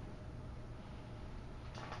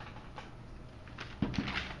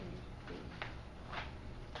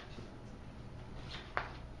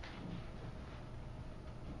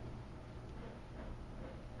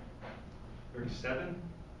 $37?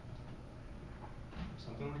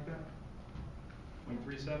 Something like that?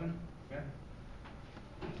 0.37? Okay.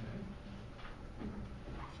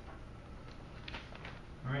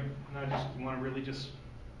 All right, now you want to really just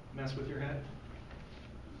mess with your head?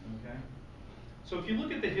 Okay. So if you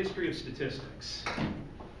look at the history of statistics,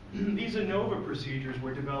 these ANOVA procedures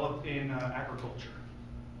were developed in agriculture.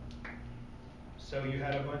 So you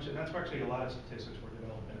had a bunch of, that's actually a lot of statistics were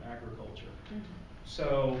developed in agriculture.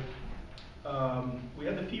 So we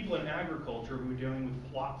had the people in agriculture who were dealing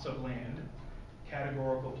with plots of land,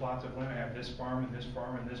 categorical plots of land. I have this farm and this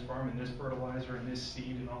farm and this farm and this fertilizer and this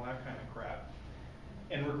seed and all that kind of crap.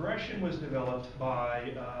 And regression was developed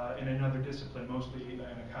by, in another discipline, mostly in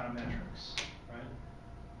econometrics, right?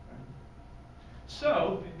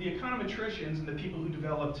 So the econometricians and the people who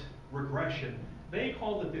developed regression, they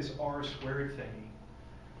called it this R squared thingy.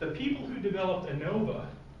 The people who developed ANOVA,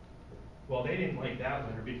 well, they didn't like that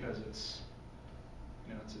letter because it's,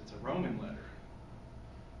 you know, it's a Roman letter.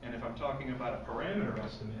 And if I'm talking about a parameter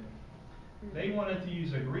estimate, they wanted to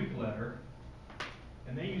use a Greek letter,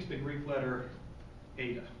 and they used the Greek letter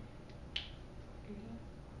eta.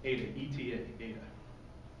 Eta, ETA, eta.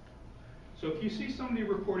 So if you see somebody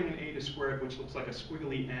reporting an eta squared, which looks like a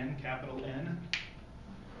squiggly n, capital N,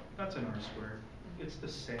 that's an R squared. It's the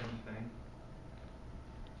same thing.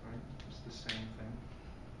 Right? It's the same thing.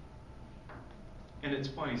 And it's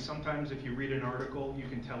funny, sometimes if you read an article, you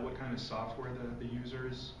can tell what kind of software the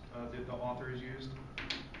users, the author has used.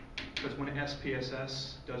 Because when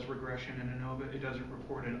SPSS does regression in ANOVA, it doesn't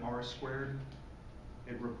report an R squared.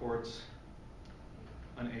 It reports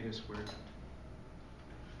an eta squared.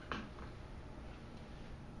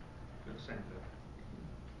 They're the same thing.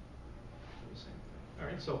 They're the same thing. All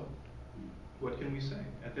right, so what can we say?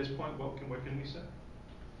 At this point, what can we say?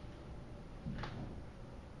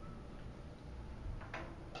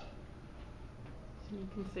 So you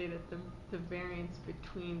can say that the variance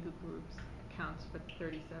between the groups accounts for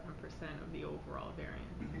 37% of the overall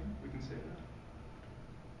variance. We can say that.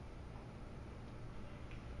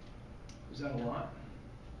 Is that a lot?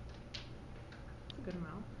 It's a good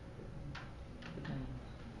amount.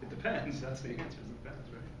 It depends. That's the answer. It depends,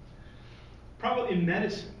 right? Probably in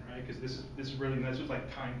medicine, right? Because this is really measures like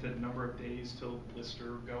time to number of days till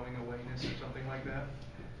blister going awayness or something like that,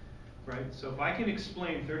 right? So if I can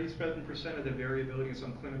explain 37% of the variability in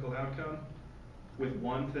some clinical outcome with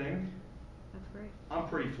one thing, that's great. I'm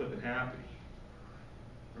pretty flippin' happy,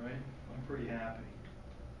 right? I'm pretty happy.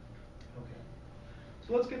 Okay.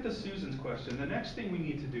 So let's get to Susan's question. The next thing we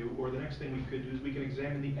need to do, or the next thing we could do, is we can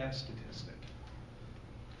examine the F statistic.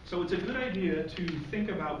 So it's a good idea to think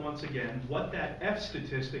about, once again, what that F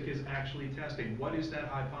statistic is actually testing. What is that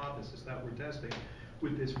hypothesis that we're testing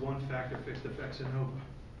with this one factor fixed effects ANOVA?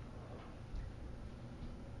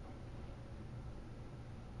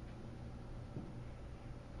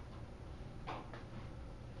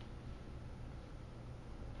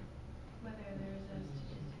 Whether there's a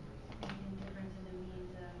statistically significant difference in the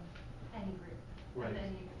means of any group. Right. Of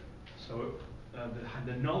any group. So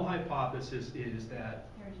the null hypothesis is that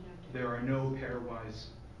there are no pairwise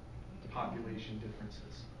population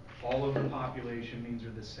differences. All of the population means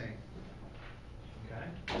are the same. Okay?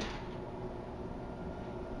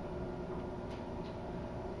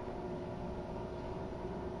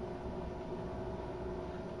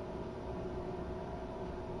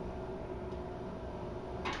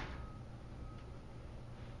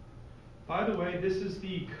 By the way, this is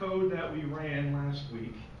the code that we ran last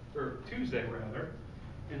week, or Tuesday rather,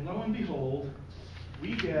 and lo and behold,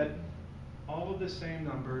 we get all of the same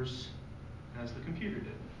numbers as the computer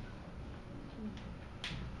did.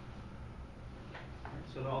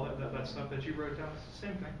 So all that stuff that you wrote down, it's the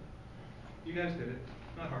same thing. You guys did it,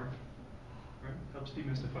 not hard. Right? Helps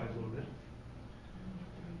demystify it a little bit.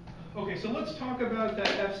 Okay, so let's talk about that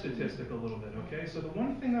F statistic a little bit, okay? So the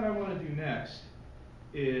one thing that I want to do next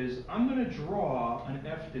is I'm going to draw an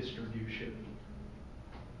F distribution.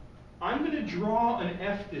 I'm going to draw an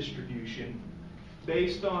F distribution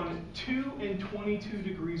based on 2 and 22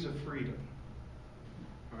 degrees of freedom.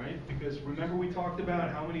 All right, because remember we talked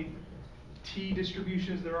about how many t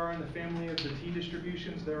distributions there are in the family of the t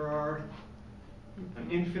distributions. There are an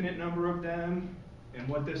infinite number of them. And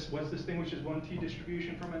what distinguishes one t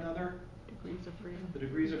distribution from another? Degrees of freedom. The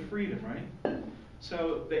degrees of freedom, right?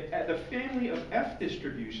 So the family of f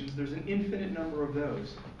distributions, there's an infinite number of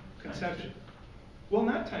those. Conception. Well,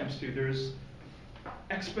 not times 2. There's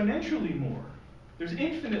exponentially more. There's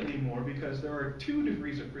infinitely more because there are 2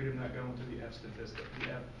 degrees of freedom that go into the f statistic,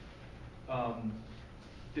 the f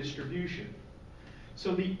distribution.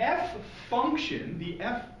 So the f function, the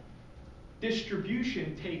f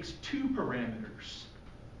distribution takes 2 parameters,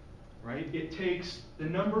 right? It takes the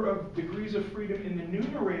number of degrees of freedom in the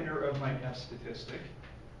numerator of my f statistic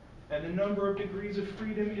and the number of degrees of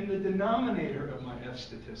freedom in the denominator of my f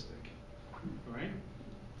statistic, right?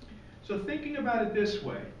 So thinking about it this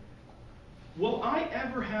way, will I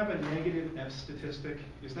ever have a negative f statistic?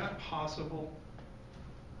 Is that possible?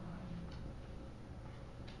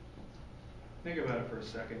 Think about it for a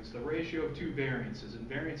second. It's the ratio of 2 variances, and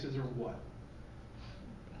variances are what?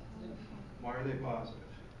 Why are they positive?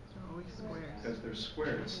 They're always squares. Because they're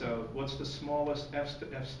squared. So what's the smallest f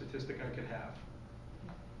statistic I could have?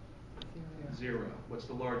 0. What's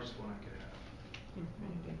the largest one I could have?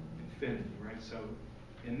 Infinity. Infinity, right? So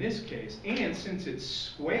in this case, and since it's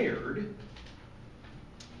squared,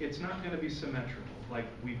 it's not going to be symmetrical like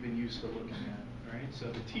we've been used to looking at, right?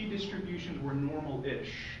 So the t distributions were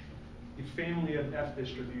normal-ish. The family of f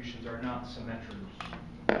distributions are not symmetrical.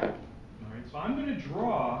 All right, so I'm going to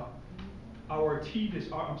draw our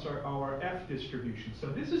our f distribution. So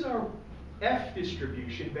this is our f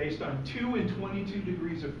distribution based on 2 and 22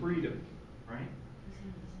 degrees of freedom, right?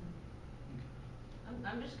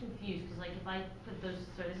 I'm just confused, because like if I put those,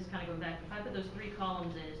 so this is kind of going back, if I put those 3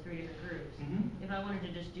 columns in as 3 different groups, if I wanted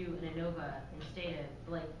to just do an ANOVA instead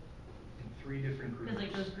of like, 3 different groups. because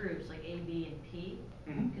like those groups, like A, B, and P,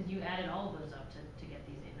 because you added all of those up to get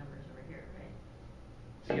these 8 numbers over here, right?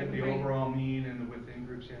 To get the overall mean and the within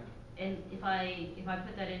groups, yeah. And if I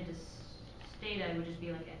put that into Stata, it would just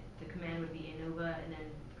be like, the command would be ANOVA, and then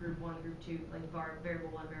group 1, group 2, like variable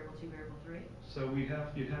 1, variable 2, variable 3. So you'd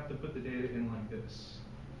have to put the data in like this.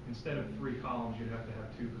 Instead of 3 columns, you'd have to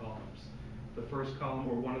have 2 columns. The first column,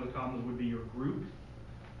 or one of the columns, would be your group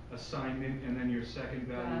assignment, and then your second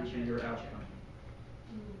value would be your outcome.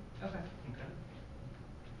 Okay. Okay.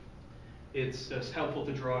 It's just helpful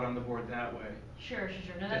to draw it on the board that way. Sure. No,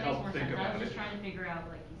 To that makes help more think sense. I about was just it. trying to figure out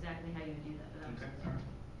like exactly how you would do that, but that Okay. makes All sense.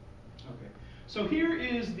 right. Okay. So here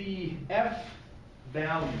is the f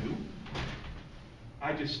value.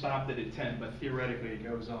 I just stopped it at 10, but theoretically it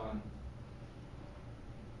goes on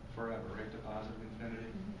forever, right, to positive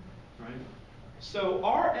infinity, right? So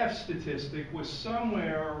our f statistic was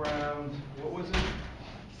somewhere around, what was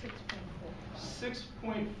it?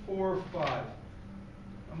 6.45.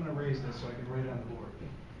 I'm going to raise this so I can write it on the board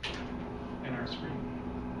and our screen.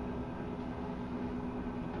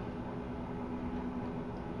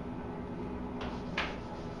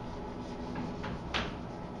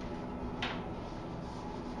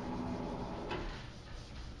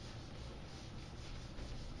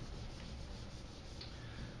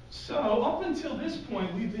 So up until this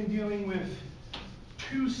point, we've been dealing with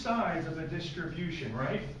 2 sides of a distribution,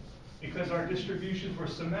 right? Because our distributions were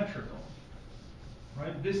symmetrical,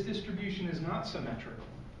 right? This distribution is not symmetrical,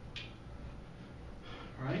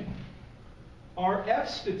 right? Our f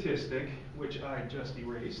statistic, which I just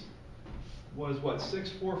erased, was what,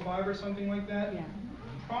 645 or something like that? Yeah.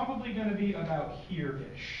 Probably going to be about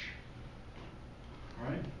here-ish,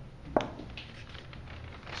 right?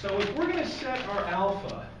 So if we're going to set our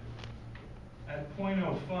alpha at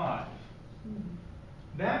 0.05,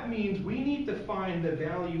 that means we need to find the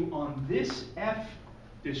value on this f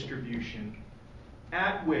distribution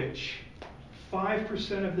at which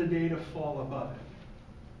 5% of the data fall above it.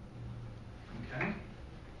 Okay?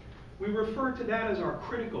 We refer to that as our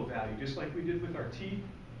critical value, just like we did with our t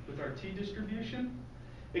distribution,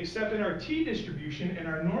 except in our t distribution and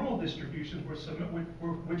our normal distributions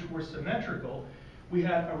which were symmetrical, we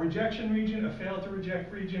had a rejection region, a fail to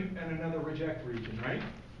reject region, and another reject region, right?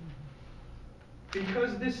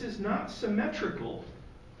 Because this is not symmetrical,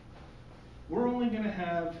 we're only going to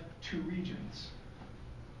have 2 regions.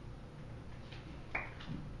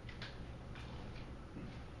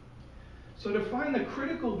 So to find the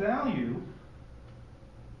critical value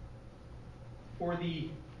for the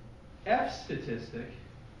f statistic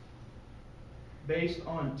based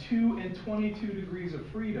on 2 and 22 degrees of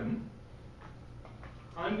freedom,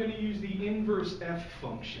 I'm going to use the inverse f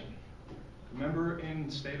function. Remember in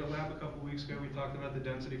Stata Lab a couple weeks ago, we talked about the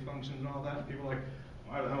density functions and all that? And people were like,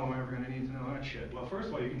 why the hell am I ever going to need to know that shit? Well, first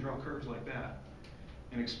of all, you can draw curves like that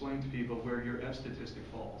and explain to people where your F statistic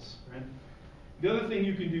falls, right? The other thing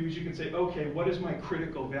you can do is you can say, okay, what is my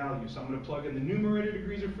critical value? So I'm going to plug in the numerator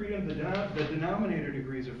degrees of freedom, the denominator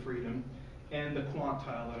degrees of freedom, and the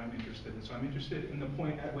quantile that I'm interested in. So I'm interested in the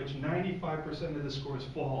point at which 95% of the scores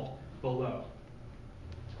fall below.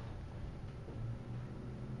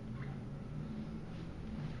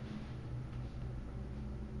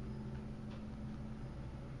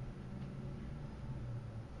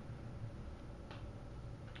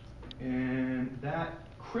 And that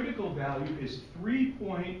critical value is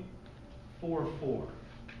 3.44.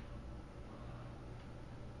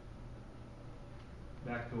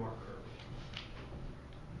 Back to our curve.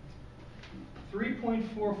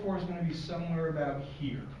 3.44 is going to be somewhere about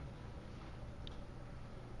here.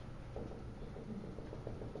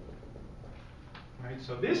 Right?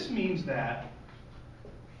 So this means that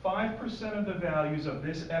 5% of the values of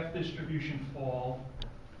this F distribution fall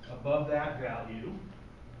above that value,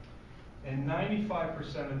 and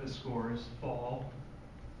 95% of the scores fall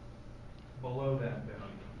below that value.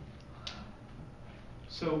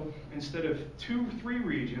 So instead of 3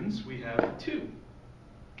 regions, we have 2.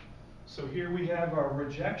 So here we have our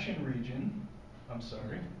rejection region,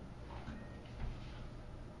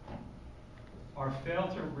 our fail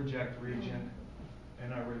to reject region,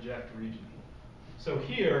 and our reject region. So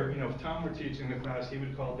here, if Tom were teaching the class, he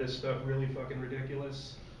would call this stuff really fucking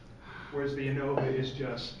ridiculous, whereas the ANOVA is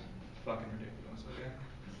just fucking ridiculous, okay?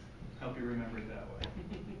 Help you remember it that way.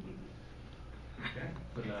 Okay?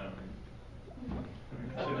 But not.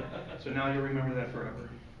 So now you'll remember that forever,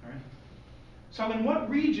 all right? So in what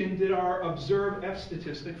region did our observed F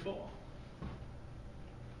statistic fall?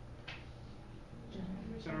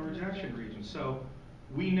 It's in our rejection region. So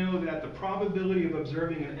we know that the probability of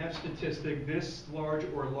observing an F statistic this large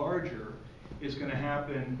or larger is going to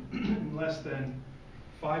happen less than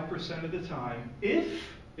 5% of the time if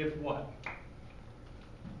what?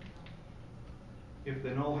 If the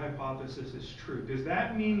null hypothesis is true. Does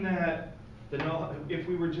that mean that if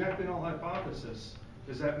we reject the null hypothesis,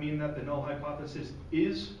 does that mean that the null hypothesis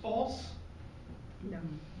is false? No.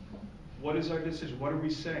 What is our decision? What are we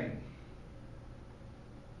saying?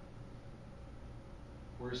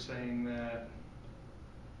 We're saying that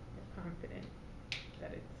We're confident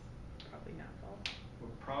that it's probably not false. we're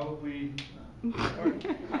probably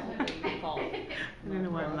False. I don't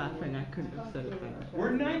know why I'm laughing. I couldn't have said it better.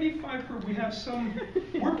 we're 95%. We have some.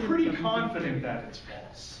 We're pretty confident that it's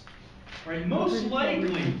false. Right? Most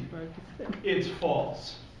likely, it's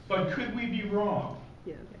false. But could we be wrong?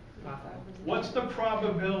 Yeah. What's the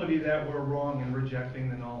probability that we're wrong in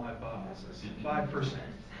rejecting the null hypothesis? 5%.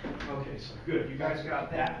 Okay, so good. You guys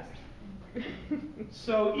got that.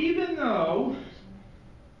 So even though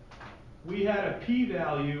we had a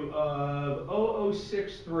p-value of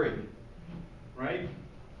 0063, right?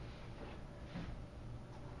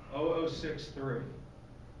 0063.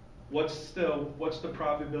 What's the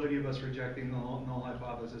probability of us rejecting the null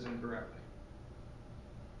hypothesis incorrectly?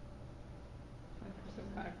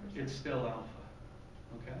 5%. It's still alpha.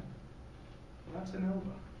 Okay? Well, that's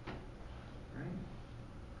ANOVA. Right?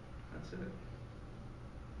 That's it.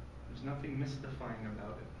 There's nothing mystifying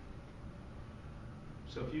about it.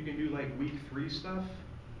 So if you can do like week 3 stuff,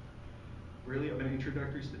 really of an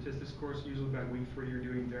introductory statistics course, usually by week 3 you're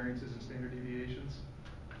doing variances and standard deviations,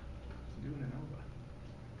 do an ANOVA.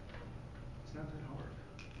 It's not that hard.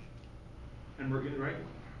 And we're good, right?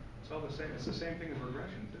 It's all the same. It's the same thing as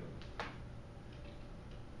regression too.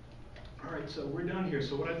 All right, so we're done here.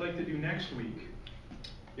 So what I'd like to do next week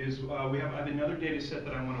is I have another data set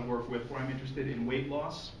that I want to work with where I'm interested in weight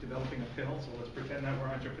loss, developing a pill. So let's pretend that we're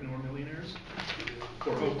entrepreneur millionaires,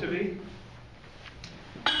 or hope to be.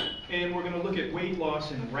 And we're going to look at weight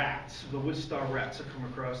loss in rats, the Woodstock rats that come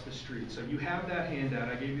across the street. So you have that handout.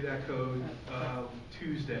 I gave you that code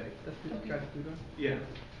Tuesday. Yeah.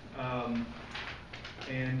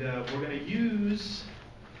 We're going to use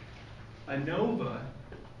ANOVA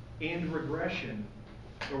and regression,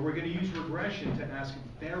 or we're going to use regression to ask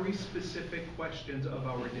very specific questions of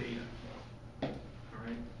our data. All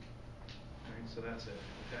right? All right, so that's it,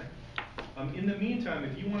 okay? In the meantime,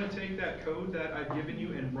 if you want to take that code that I've given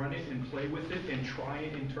you and run it and play with it and try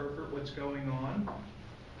and interpret what's going on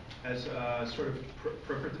as sort of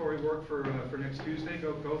preparatory work for next Tuesday,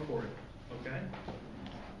 go for it, okay?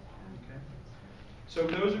 Okay. So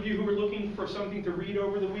those of you who are looking for something to read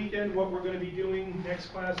over the weekend, what we're going to be doing next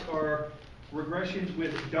class are regressions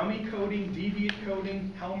with dummy coding, deviant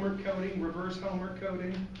coding, Helmert coding, reverse Helmert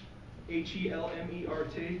coding,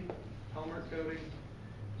 HELMERT. Helmer coding.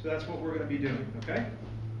 So that's what we're going to be doing, okay?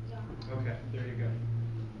 Okay, there you go.